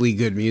legitimately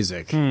good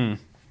music. Andy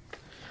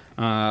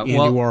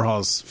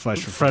Warhol's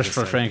Fresh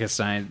for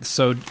Frankenstein.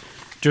 So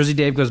Jersey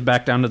Dave goes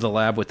back down to the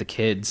lab with the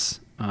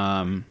kids.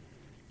 And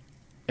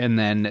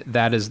then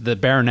that is the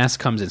Baroness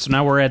comes in. So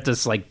now we're at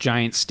this like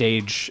giant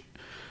stage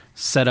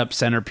setup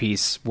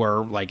centerpiece where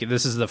like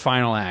this is the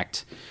final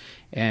act.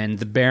 And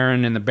the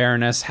Baron and the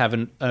Baroness have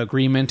an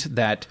agreement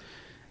that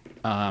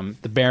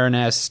the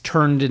Baroness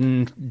turned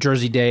in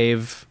Jersey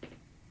Dave,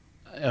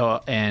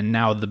 and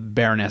now the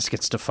Baroness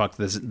gets to fuck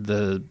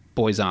the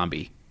boy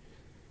zombie.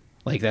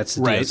 Like, that's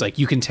the deal. It's like,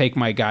 you can take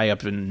my guy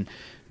up and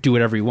do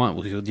whatever you want.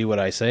 Well, he'll do what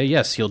I say.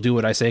 Yes, he'll do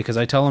what I say because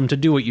I tell him to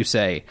do what you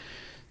say.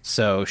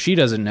 So she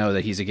doesn't know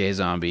that he's a gay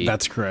zombie.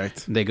 That's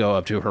correct. They go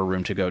up to her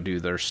room to go do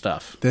their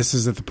stuff. This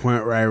is at the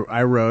point where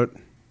I wrote,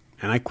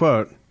 and I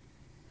quote,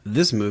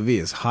 "This movie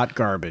is hot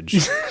garbage."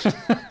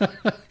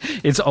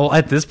 It's all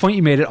at this point.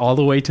 You made it all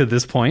the way to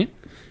this point.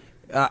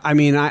 I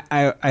mean, I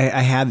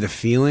had the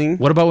feeling.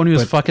 What about when he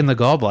was fucking the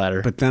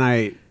gallbladder? But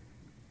then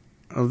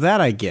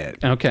that I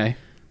get. Okay.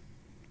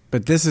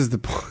 But this is the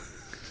point.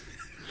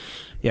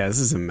 Yeah, this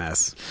is a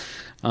mess.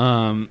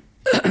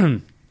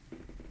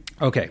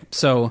 Okay,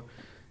 so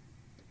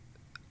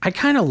I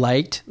kind of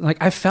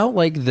I felt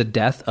like the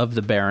death of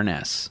the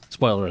Baroness,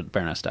 spoiler, the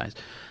Baroness dies,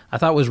 I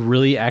thought was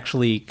really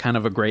actually kind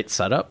of a great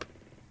setup,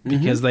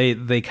 because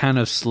they kind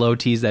of slow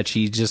tease that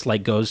she just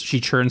like she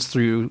churns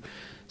through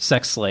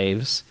sex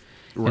slaves.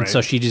 Right. And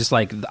so she just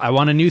like, I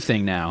want a new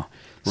thing now.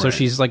 So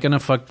she's like going to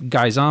fuck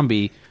Guy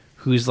Zombie,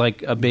 who's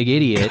like a big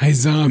idiot. Guy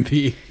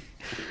Zombie.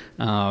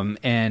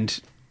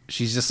 And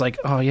she's just like,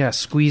 oh yeah,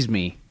 squeeze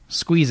me.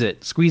 Squeeze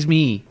it. Squeeze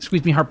me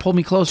hard. Pull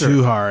me closer.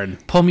 Too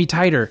hard. Pull me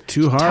tighter.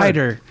 Too hard.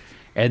 Tighter.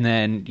 And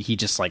then he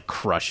just like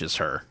crushes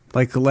her.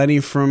 Like Lenny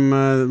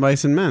from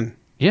Mice and Men.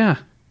 Yeah.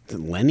 Is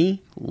it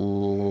Lenny?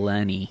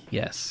 Lenny,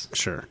 yes.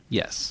 Sure.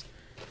 Yes.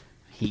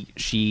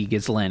 She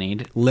gets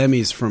Lennied.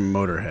 Lemmy's from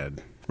Motorhead.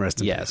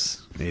 Rest in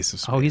peace. Ace of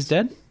Spades. Oh, he's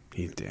dead?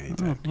 He's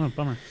dead. Oh,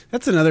 bummer.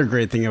 That's another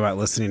great thing about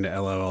listening to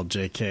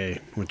LOLJK,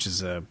 which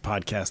is a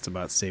podcast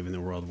about saving the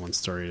world one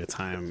story at a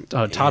time.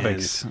 Oh,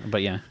 topics,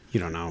 but yeah. You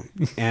don't know.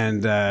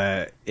 And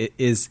it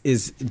is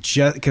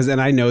just because,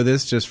 and I know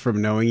this just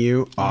from knowing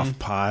you off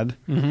pod,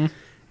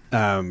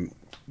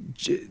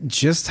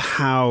 just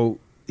how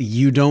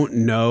you don't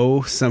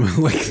know some of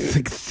like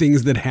the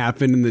things that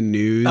happen in the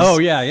news. Oh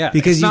yeah,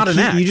 because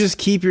you just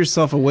keep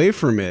yourself away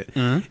from it.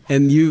 Mm-hmm.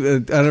 And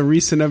you on a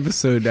recent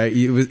episode,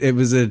 it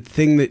was a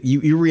thing that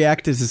you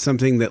reacted to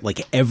something that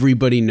like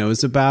everybody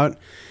knows about.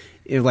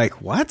 You're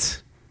like,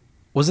 what?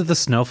 Was it the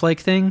snowflake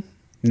thing?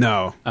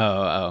 No.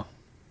 Oh.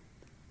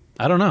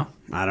 I don't know.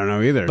 I don't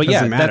know either. But it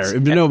doesn't matter.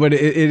 No, but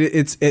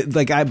it's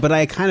like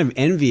I kind of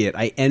envy it.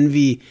 I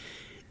envy.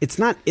 It's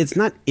not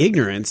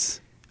ignorance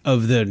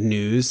of the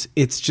news.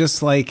 It's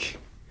just like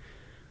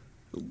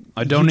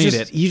I don't need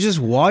it. You just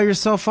wall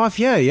yourself off.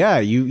 Yeah.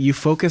 You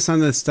focus on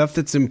the stuff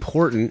that's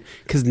important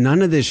because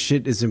none of this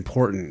shit is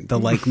important. The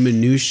like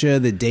minutia,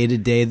 the day to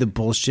day, the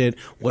bullshit.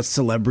 What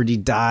celebrity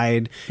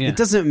died? Yeah. It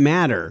doesn't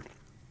matter.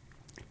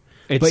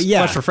 It's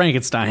Flesh for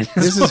Frankenstein.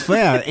 This is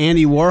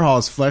Andy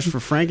Warhol's Flesh for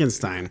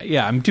Frankenstein.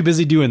 Yeah, I'm too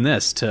busy doing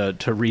this to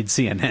read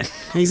CNN.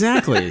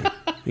 Exactly.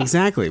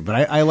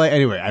 But I like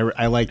anyway.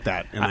 I like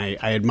that, and I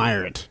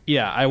admire it.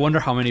 Yeah, I wonder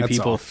how many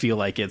people feel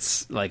like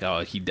it's like, oh,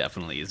 he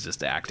definitely is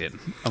just acting.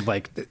 I'm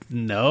like,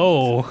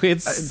 no,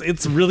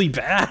 it's really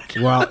bad.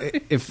 Well,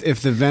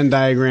 if the Venn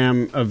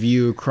diagram of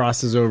you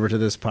crosses over to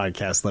this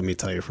podcast, let me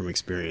tell you from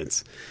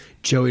experience.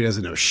 Joey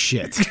doesn't know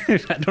shit. I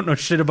don't know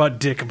shit about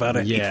dick about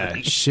it. Yeah,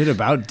 shit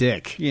about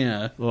dick.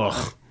 Yeah.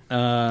 Ugh.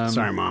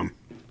 Sorry, Mom.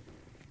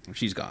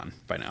 She's gone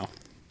by now.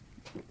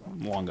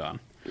 Long gone.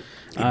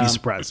 You'd be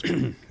surprised.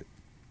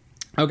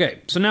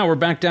 Okay, so now we're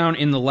back down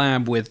in the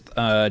lab with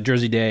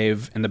Jersey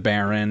Dave and the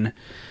Baron.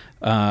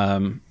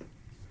 Baron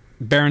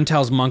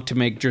tells Monk to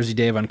make Jersey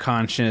Dave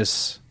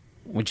unconscious,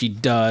 which he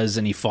does,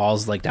 and he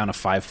falls like down a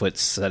 5-foot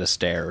set of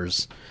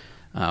stairs.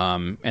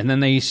 And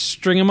then they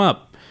string him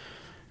up.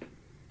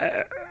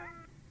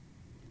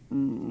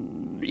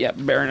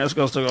 Baroness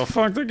goes to go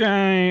fuck the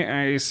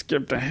guy. I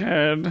skipped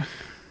ahead.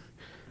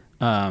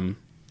 Okay.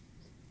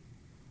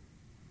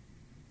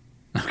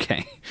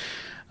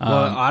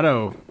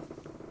 Well,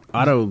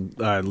 Otto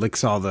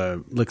licks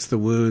the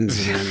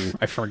wounds and then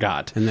I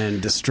forgot, and then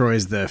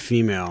destroys the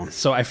female.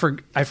 So I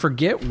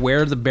forget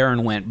where the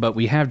Baron went, but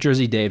we have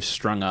Jersey Dave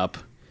strung up,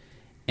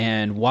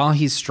 and while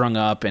he's strung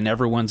up and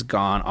everyone's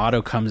gone,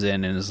 Otto comes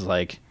in and is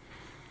like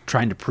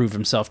trying to prove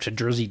himself to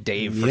Jersey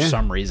Dave for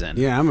some reason.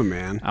 Yeah, I'm a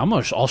man.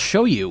 I'll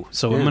show you.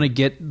 So I'm gonna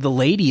get the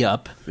lady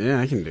up. Yeah,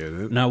 I can do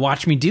that. Now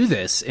watch me do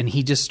this, and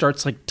he just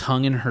starts like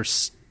tonguing her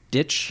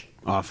stitch.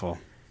 Awful.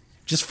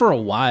 Just for a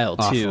while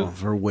too. Awful.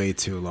 For way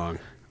too long.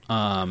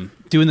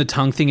 Doing the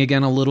tongue thing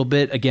again a little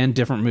bit. Again,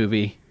 different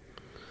movie.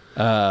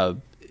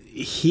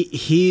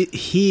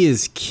 He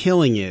is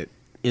killing it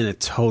in a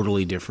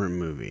totally different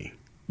movie.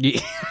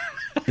 Yeah.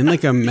 In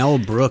like a Mel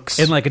Brooks.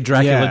 In like a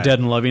Dracula Dead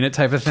and Loving It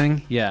type of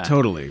thing. Yeah.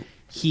 Totally.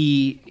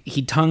 He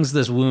tongues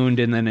this wound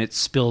and then it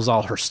spills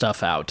all her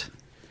stuff out.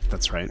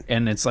 That's right.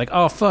 And it's like,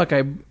 oh fuck,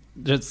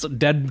 it's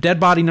dead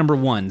body number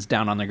 1's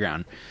down on the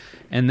ground.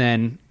 And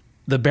then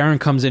the Baron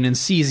comes in and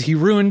sees he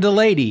ruined the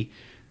lady.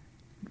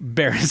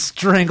 Baron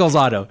strangles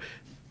Otto.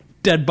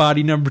 Dead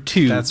body number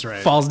 2. That's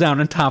right. Falls down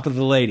on top of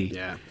the lady.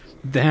 Yeah.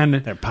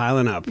 Then they're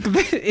piling up.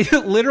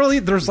 Literally,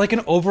 there's like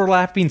an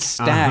overlapping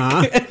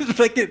stack.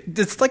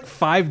 It's like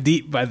 5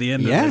 deep by the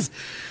end of this.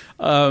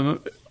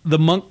 The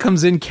monk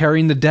comes in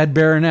carrying the dead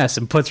Baroness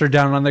and puts her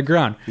down on the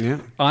ground. Yeah.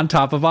 On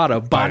top of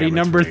Otto. Body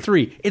number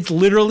 3. It's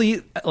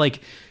literally like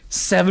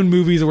 7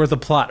 movies worth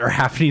of plot are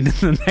happening in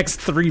the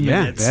next 3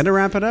 minutes. They had to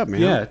wrap it up, man.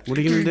 Yeah. What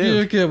are you going to do?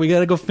 Okay, we got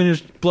to go finish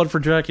Blood for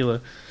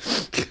Dracula.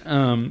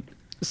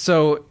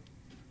 So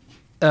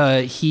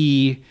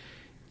the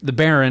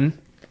Baron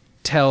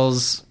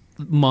tells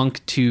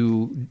Monk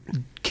to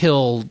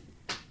kill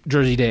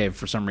Jersey Dave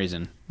for some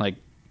reason. Like,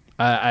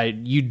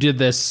 you did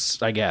this,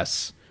 I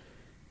guess.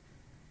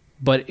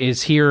 But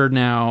it's here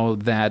now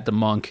that the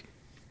monk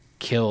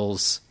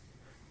kills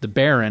the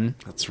Baron.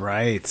 That's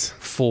right.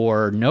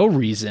 For no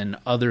reason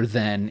other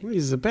than... Well,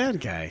 he's a bad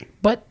guy.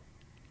 But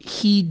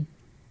he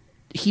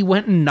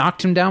went and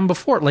knocked him down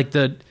before. Like,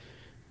 the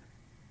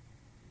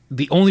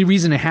only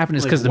reason it happened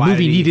is because the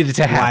movie needed it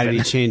to happen. Why did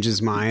he change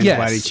his mind? Yes.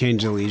 Why did he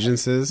change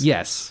allegiances?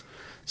 Yes.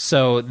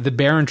 So the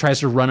Baron tries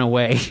to run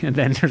away, and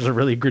then there's a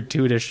really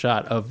gratuitous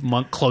shot of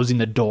Monk closing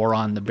the door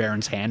on the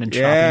Baron's hand and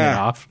chopping it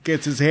off.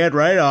 Gets his hand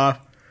right off.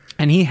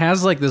 And he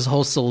has like this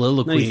whole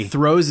soliloquy. Then he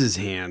throws his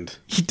hand.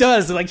 He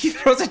does. Like he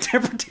throws a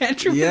temper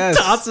tantrum and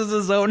tosses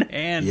his own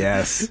hand.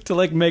 Yes. To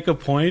like make a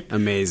point.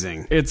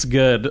 Amazing. It's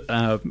good.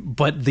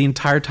 But the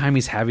entire time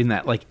he's having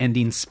that like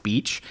ending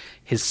speech,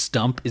 his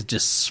stump is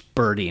just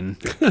spurting.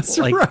 That's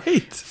like,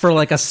 right. For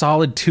like a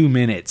solid 2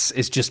 minutes.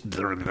 It's just...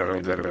 Well,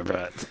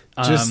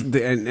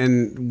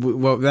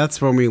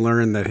 that's when we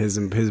learned that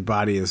his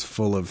body is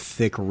full of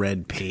thick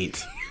red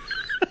paint.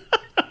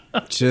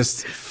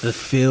 Just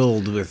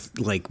filled with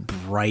like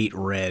bright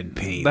red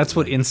paint. That's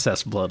what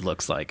incest blood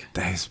looks like.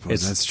 I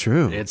suppose that's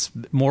true. It's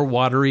more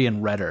watery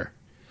and redder.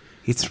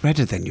 It's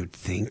redder than you'd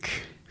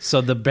think.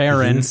 So the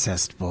Baron...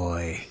 Incest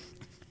boy.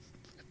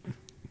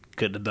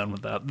 Could have done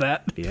without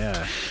that.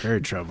 Yeah,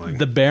 very troubling.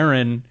 The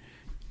Baron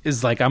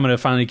is like, I'm going to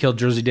finally kill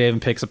Jersey Dave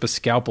and picks up a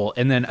scalpel.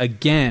 And then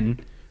again,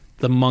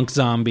 the monk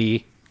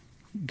zombie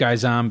guy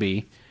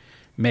zombie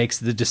makes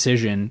the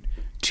decision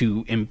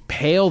to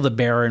impale the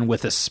Baron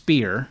with a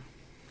spear.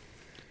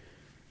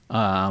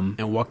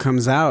 And what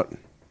comes out?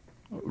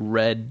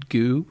 Red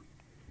goo.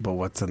 But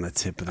what's on the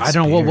tip of the spear? I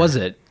don't know. What was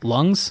it?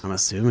 Lungs? I'm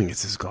assuming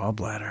it's his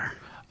gallbladder.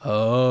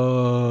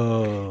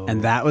 Oh.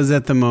 And that was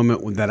at the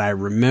moment that I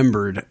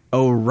remembered,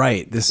 oh,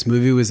 right, this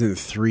movie was in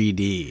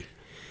 3D.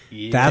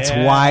 Yeah. That's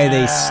why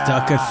they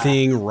stuck a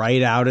thing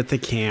right out at the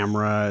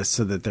camera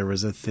so that there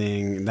was a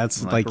thing.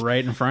 That's like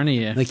right in front of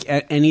you. Like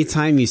any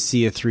time you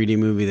see a 3D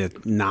movie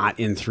that's not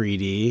in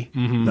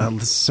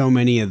 3D, so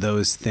many of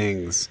those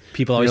things.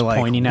 People always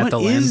pointing at the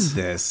lens. What is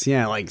this?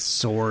 Yeah, like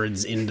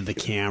swords into the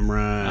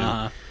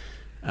camera.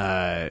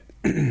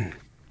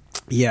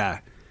 Yeah.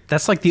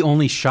 That's like the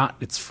only shot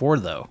it's for,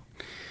 though.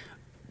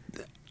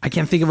 I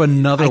can't think of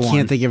another one. I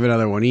can't think of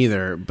another one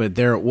either, but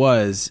there it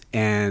was,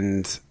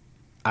 and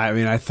I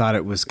mean, I thought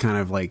it was kind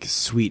of like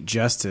sweet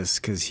justice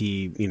because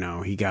he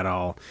got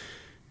all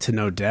to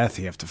no death.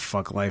 You have to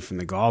fuck life in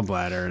the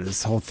gallbladder.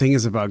 This whole thing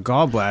is about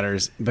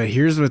gallbladders, but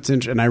here's what's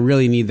interesting, and I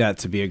really need that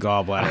to be a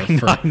gallbladder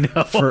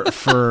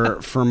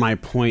for my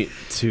point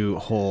to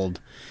hold,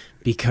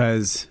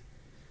 because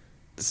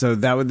this was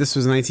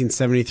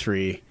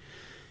 1973.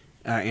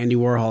 Andy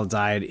Warhol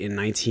died in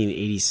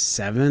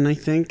 1987, I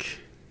think.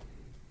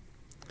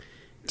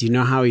 Do you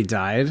know how he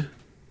died?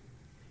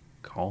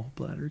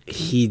 Gallbladder?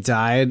 He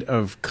died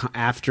of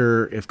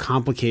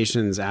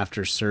complications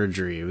after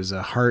surgery. It was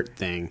a heart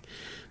thing,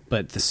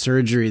 but the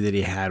surgery that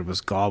he had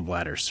was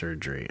gallbladder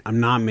surgery.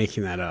 I'm not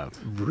making that up.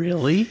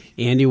 Really?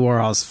 Andy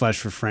Warhol's Flesh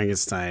for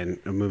Frankenstein,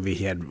 a movie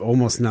he had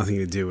almost nothing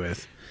to do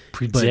with.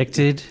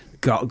 Predicted?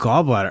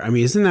 Gallbladder. I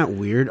mean, isn't that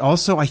weird?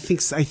 Also, I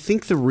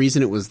think the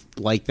reason it was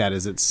like that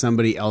is that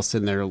somebody else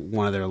in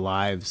one of their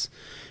lives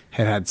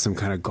had some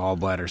kind of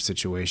gallbladder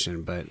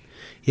situation. But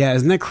yeah,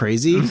 isn't that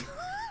crazy?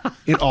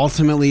 It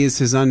ultimately is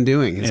his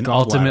undoing. His gallbladder.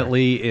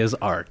 Ultimately is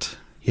art.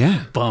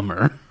 Yeah,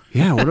 bummer.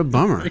 Yeah, what a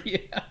bummer.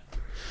 Yeah.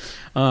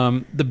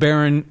 The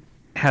Baron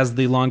has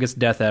the longest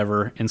death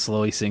ever and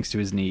slowly sinks to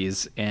his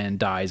knees and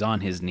dies on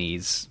his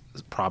knees,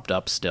 propped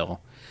up still.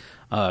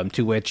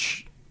 To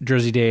which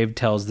Jersey Dave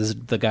tells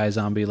the guy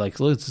zombie,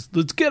 like, let's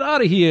get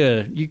out of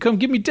here. You come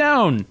get me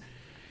down.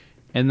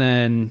 And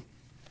then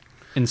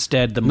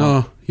instead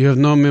No, you have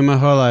known me my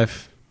whole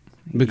life.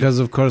 Because,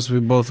 of course, we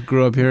both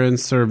grew up here in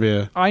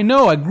Serbia. I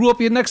know. I grew up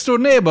your next door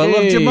neighbor. I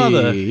loved your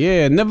mother.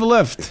 Yeah, never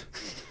left.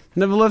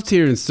 Never left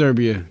here in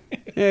Serbia.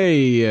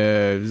 Hey,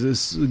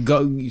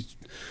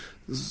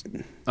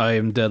 I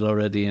am dead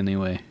already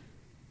anyway.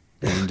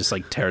 And he just,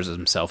 like, tears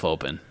himself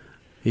open.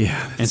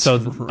 Yeah. And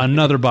so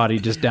another body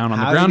just down on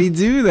the ground. How did he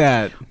do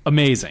that?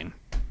 Amazing.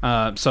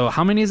 So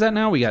how many is that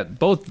now? We got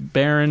both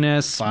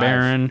Baroness, 5.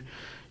 Baron.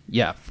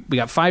 Yeah, we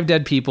got 5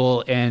 dead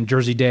people and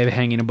Jersey Dave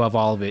hanging above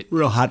all of it.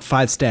 Real hot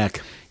 5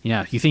 stack.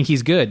 Yeah, you think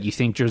he's good. You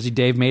think Jersey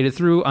Dave made it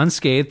through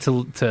unscathed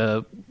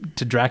to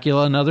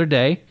Dracula another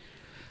day.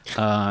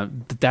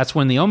 That's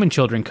when the Omen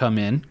children come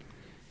in.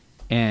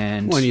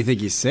 And when you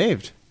think he's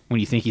saved? When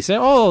you think he's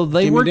saved. Oh,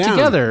 they work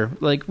together.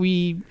 Like,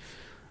 we're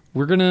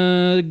going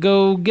to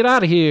go get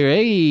out of here.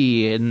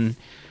 Hey. And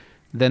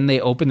then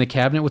they open the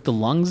cabinet with the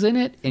lungs in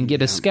it and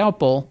get a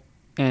scalpel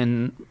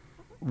and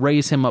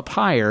raise him up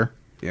higher.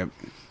 Yep.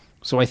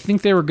 So I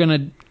think they were going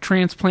to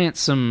transplant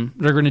some.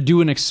 They're going to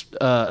do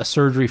a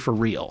surgery for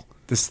real.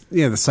 The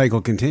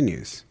cycle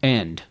continues.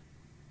 End.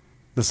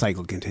 The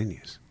cycle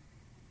continues.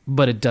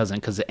 But it doesn't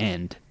because it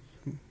end.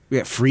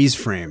 Yeah, freeze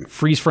frame.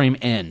 Freeze frame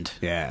end.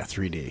 Yeah,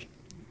 3D.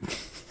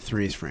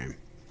 Freeze frame.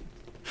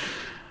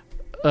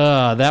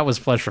 That was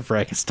Flesh for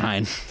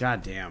Frankenstein.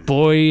 God damn.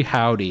 Boy,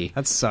 howdy.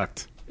 That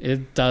sucked.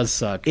 It does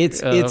suck.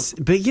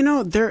 But you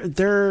know,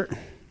 they're.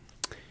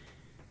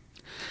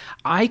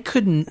 I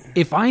couldn't,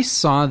 if I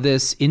saw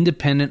this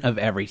independent of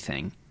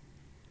everything,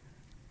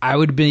 I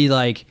would be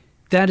like,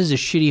 that is a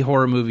shitty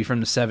horror movie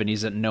from the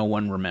 70s that no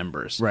one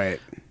remembers.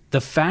 Right.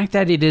 The fact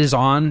that it is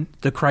on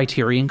the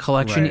Criterion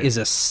Collection is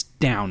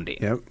astounding.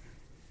 Yep.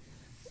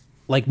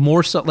 Like,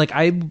 more so, like,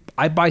 I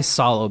buy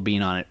Solo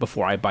being on it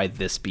before I buy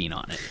this being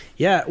on it.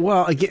 Yeah,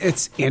 well,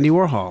 it's Andy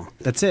Warhol.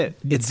 That's it.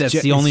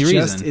 That's the only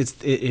reason.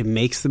 It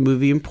makes the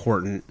movie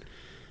important,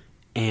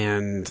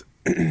 and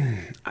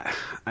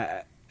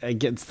I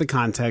get the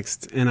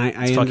context, and I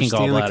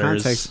understand the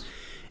context.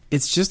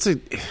 It's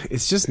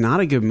just not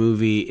a good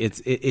movie.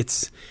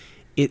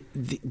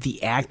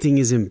 The acting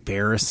is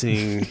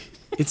embarrassing.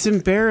 It's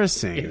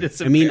embarrassing. It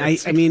is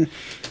embarrassing. I mean,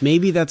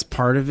 maybe that's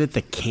part of it.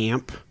 The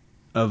camp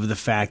of the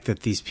fact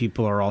that these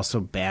people are also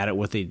bad at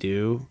what they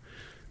do,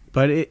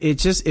 but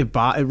it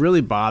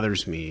really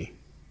bothers me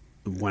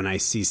when I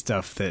see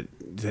stuff that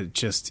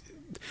just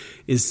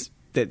is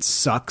that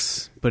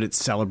sucks, but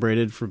it's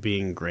celebrated for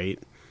being great.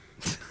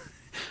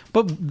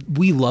 But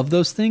we love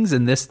those things,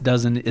 and this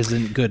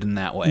isn't good in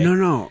that way.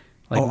 No.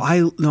 Like,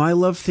 I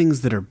love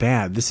things that are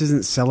bad. This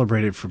isn't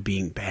celebrated for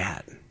being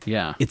bad.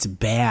 Yeah. It's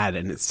bad,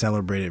 and it's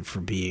celebrated for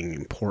being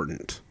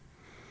important.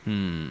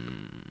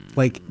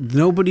 Like,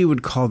 nobody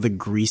would call The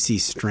Greasy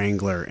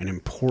Strangler an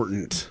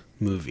important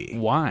movie.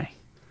 Why?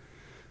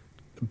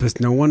 but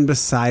no one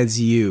besides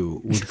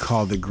you would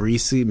call the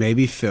greasy,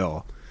 maybe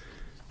Phil,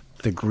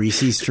 the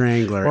greasy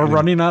strangler. We're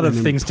running out of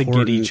things to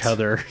get each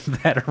other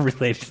that are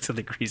related to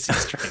the greasy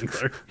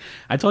strangler.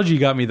 I told you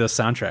got me the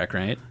soundtrack,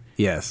 right?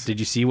 Yes. Did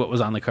you see what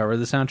was on the cover of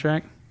the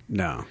soundtrack?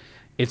 No.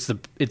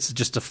 It's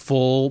just a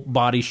full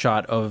body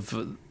shot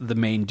of the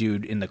main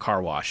dude in the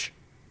car wash,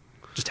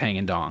 just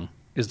hanging dong.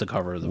 Is the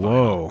cover of the vinyl.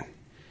 Whoa.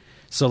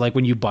 So like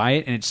when you buy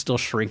it and it's still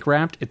shrink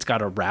wrapped, it's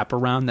got a wrap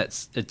around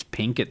it's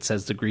pink. It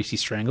says the Greasy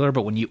Strangler,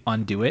 but when you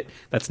undo it,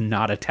 that's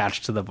not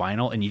attached to the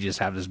vinyl, and you just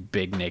have this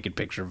big naked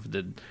picture of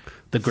the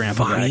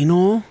grandpa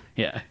vinyl. Guy.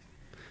 Yeah,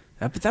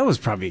 but that was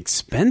probably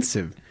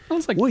expensive. It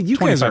was like you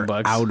guys are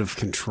 $25. Out of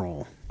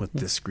control with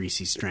this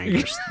Greasy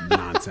Strangler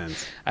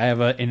nonsense. I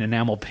have an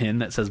enamel pin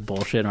that says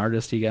 "bullshit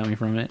artist." He got me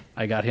from it.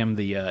 I got him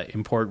the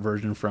import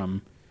version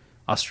from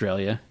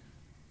Australia.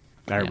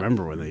 I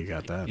remember when you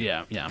got that.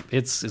 Yeah.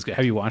 It's good.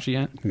 Have you watched it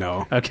yet?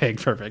 No. Okay,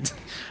 perfect.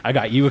 I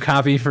got you a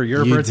copy for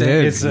your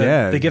birthday. Did. It's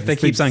the gift that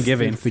keeps on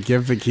giving. It's the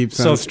gift that keeps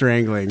on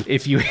strangling.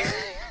 If you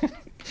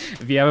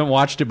haven't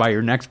watched it by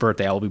your next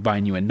birthday, I'll be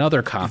buying you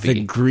another copy.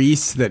 The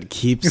grease that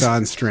keeps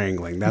on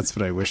strangling. That's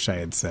what I wish I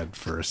had said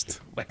first.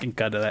 I can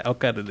cut it. I'll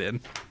cut it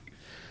in.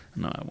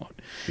 No, I won't.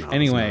 No,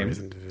 anyway, no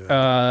reason to do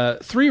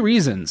that. 3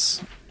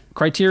 reasons.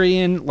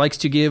 Criterion likes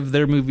to give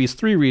their movies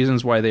 3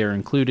 reasons why they are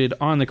included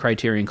on the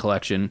Criterion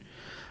Collection.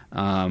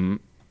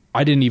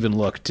 I didn't even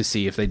look to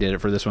see if they did it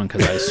for this one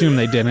because I assume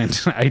they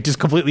didn't. I just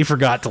completely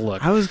forgot to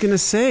look. I was gonna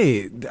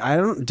say,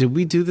 did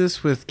we do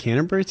this with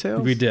Canterbury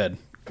Tales? We did,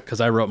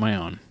 because I wrote my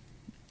own.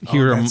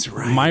 Here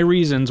are my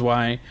reasons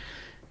why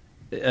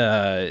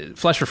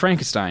Flesh for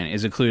Frankenstein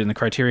is included in the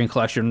Criterion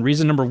Collection.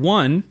 Reason number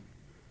 1,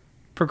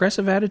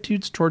 progressive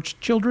attitudes towards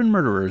children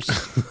murderers.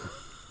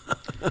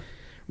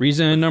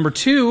 Reason number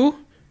 2,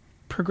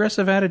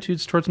 progressive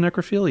attitudes towards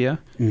necrophilia.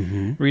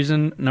 Mm-hmm.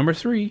 Reason number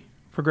 3,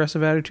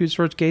 progressive attitudes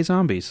towards gay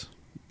zombies.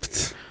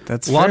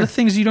 That's a lot of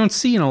things you don't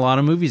see in a lot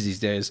of movies these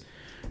days.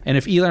 And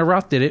if Eli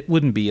Roth did it,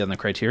 wouldn't be on the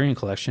Criterion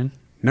Collection.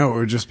 No, it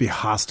would just be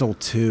Hostel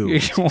 2.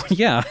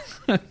 Yeah,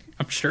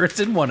 I'm sure it's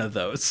in one of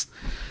those.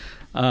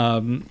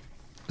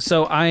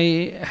 So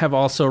I have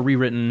also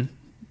rewritten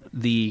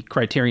the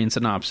Criterion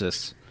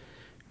synopsis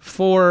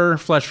for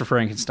Flesh for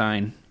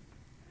Frankenstein.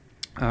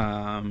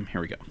 Here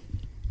we go.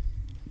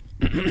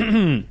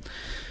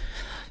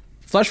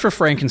 Flesh for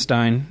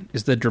Frankenstein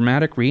is the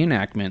dramatic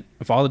reenactment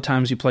of all the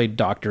times you played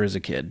doctor as a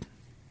kid,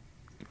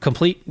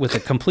 complete with a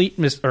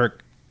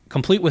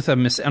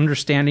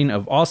misunderstanding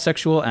of all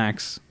sexual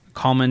acts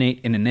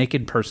culminate in a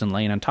naked person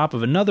laying on top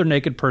of another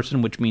naked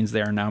person, which means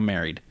they are now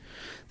married.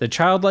 The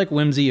childlike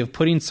whimsy of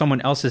putting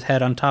someone else's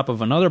head on top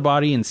of another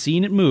body and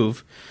seeing it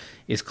move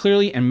is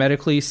clearly and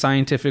medically,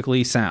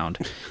 scientifically sound.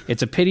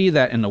 It's a pity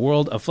that in the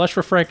world of Flesh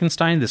for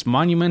Frankenstein, this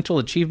monumental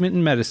achievement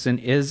in medicine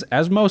is,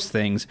 as most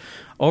things,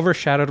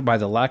 overshadowed by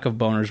the lack of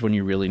boners when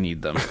you really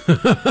need them.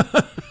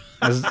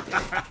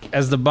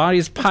 As the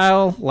bodies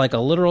pile like a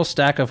literal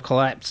stack of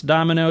collapsed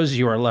dominoes,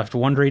 you are left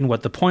wondering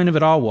what the point of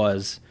it all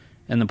was,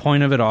 and the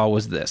point of it all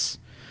was this.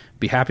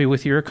 Be happy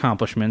with your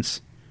accomplishments,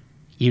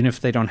 even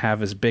if they don't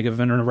have as big of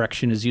an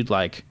erection as you'd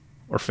like,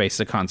 or face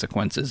the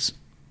consequences,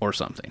 or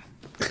something.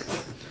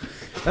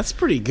 That's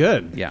pretty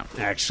good. Yeah,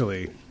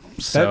 actually.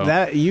 So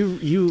that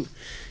you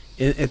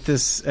at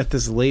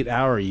this late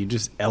hour, you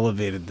just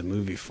elevated the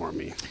movie for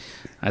me.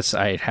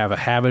 I have a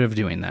habit of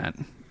doing that.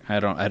 I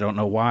don't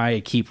know why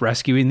I keep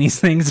rescuing these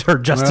things or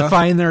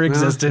justifying their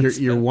existence.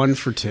 You're 1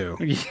 for 2,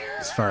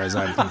 as far as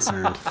I'm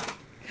concerned.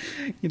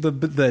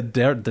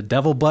 The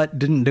devil butt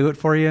didn't do it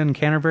for you in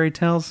Canterbury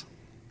Tales?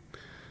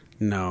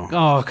 No.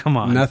 Oh, come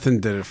on.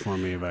 Nothing did it for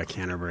me about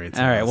Canterbury Tales.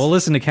 All right, well,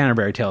 listen to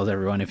Canterbury Tales,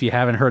 everyone. If you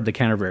haven't heard the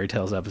Canterbury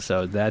Tales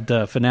episode, that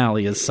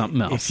finale is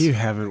something else. If you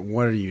haven't,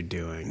 what are you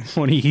doing?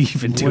 What are you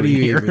even doing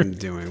here? What are you even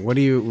doing? What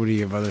do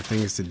you have other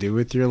things to do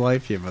with your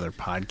life? You have other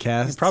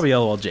podcasts? Probably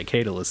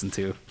LLJK to listen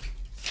to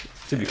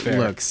be fair.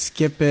 Look,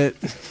 skip it.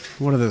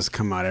 What do those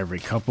come out every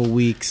couple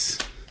weeks?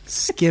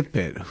 Skip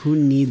it. Who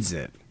needs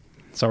it?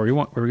 So are we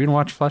going to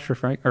watch Flesh for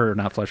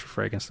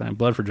Frankenstein,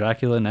 Blood for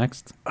Dracula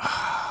next?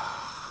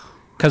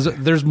 Because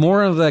there's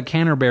more of the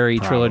Canterbury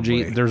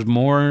trilogy. There's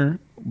more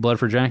Blood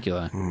for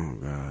Dracula. Oh,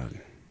 God.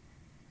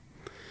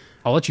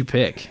 I'll let you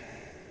pick.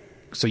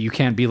 So you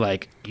can't be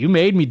like, you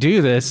made me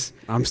do this.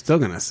 I'm still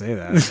going to say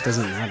that. It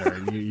doesn't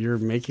matter. You're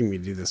making me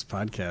do this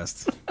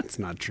podcast. It's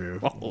not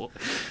true.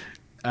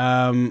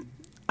 I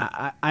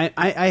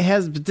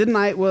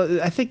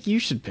think you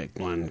should pick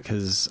one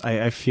because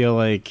I feel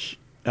like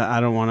I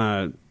don't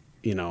want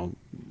to,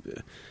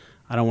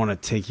 I don't want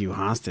to take you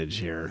hostage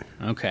here.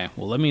 Okay.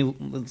 Well,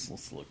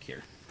 let's look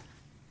here.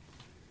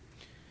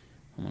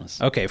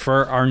 Okay,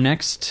 for our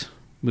next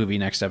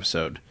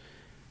episode,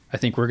 I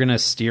think we're going to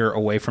steer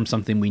away from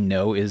something we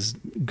know is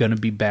going to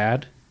be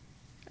bad,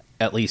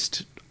 at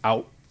least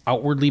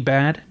outwardly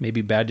bad,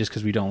 maybe bad just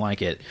because we don't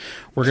like it.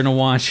 We're going to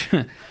watch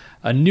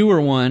a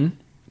newer one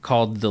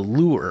called The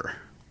Lure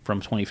from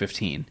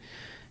 2015.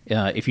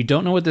 If you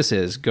don't know what this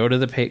is, go to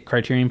the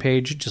Criterion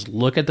page, just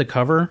look at the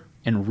cover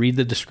and read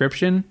the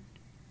description.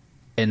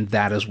 and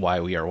that is why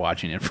we are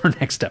watching it for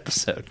next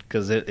episode,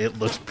 because it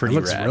looks pretty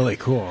rad. It looks really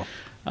cool.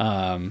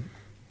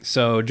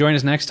 So join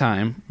us next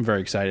time. I'm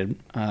very excited.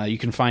 You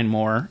can find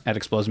more at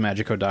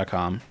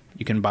explosemagico.com.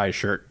 You can buy a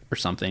shirt or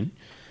something.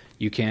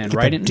 You can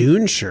write it.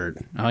 Dune shirt.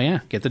 Oh yeah,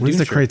 get the When's Dune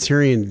the shirt.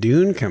 Criterion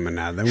Dune coming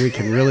out? Then we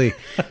can really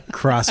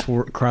cross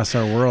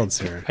our worlds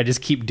here. I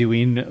just keep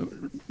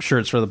doing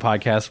shirts for the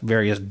podcast,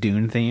 various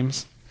Dune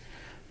themes.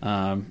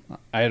 I'd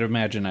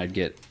imagine I'd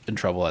get in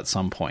trouble at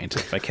some point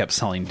if I kept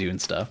selling Dune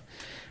stuff.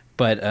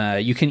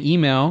 But you can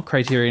email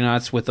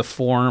Criterionnauts with the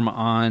form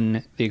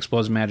on the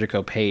Explosive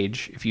Magico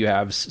page if you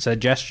have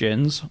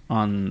suggestions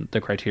on the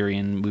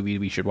Criterion movie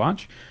we should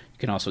watch. You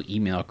can also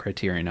email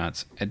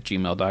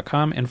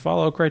criterionnauts@gmail.com and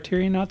follow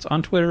Criterionnauts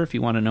on Twitter if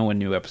you want to know when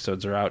new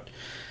episodes are out.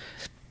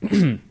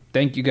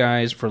 Thank you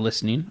guys for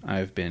listening.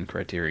 I've been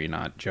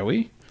Criterionaut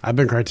Joey. I've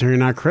been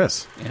Criterionaut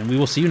Chris. And we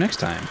will see you next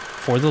time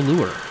for The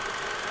Lure.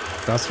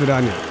 До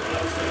свидания.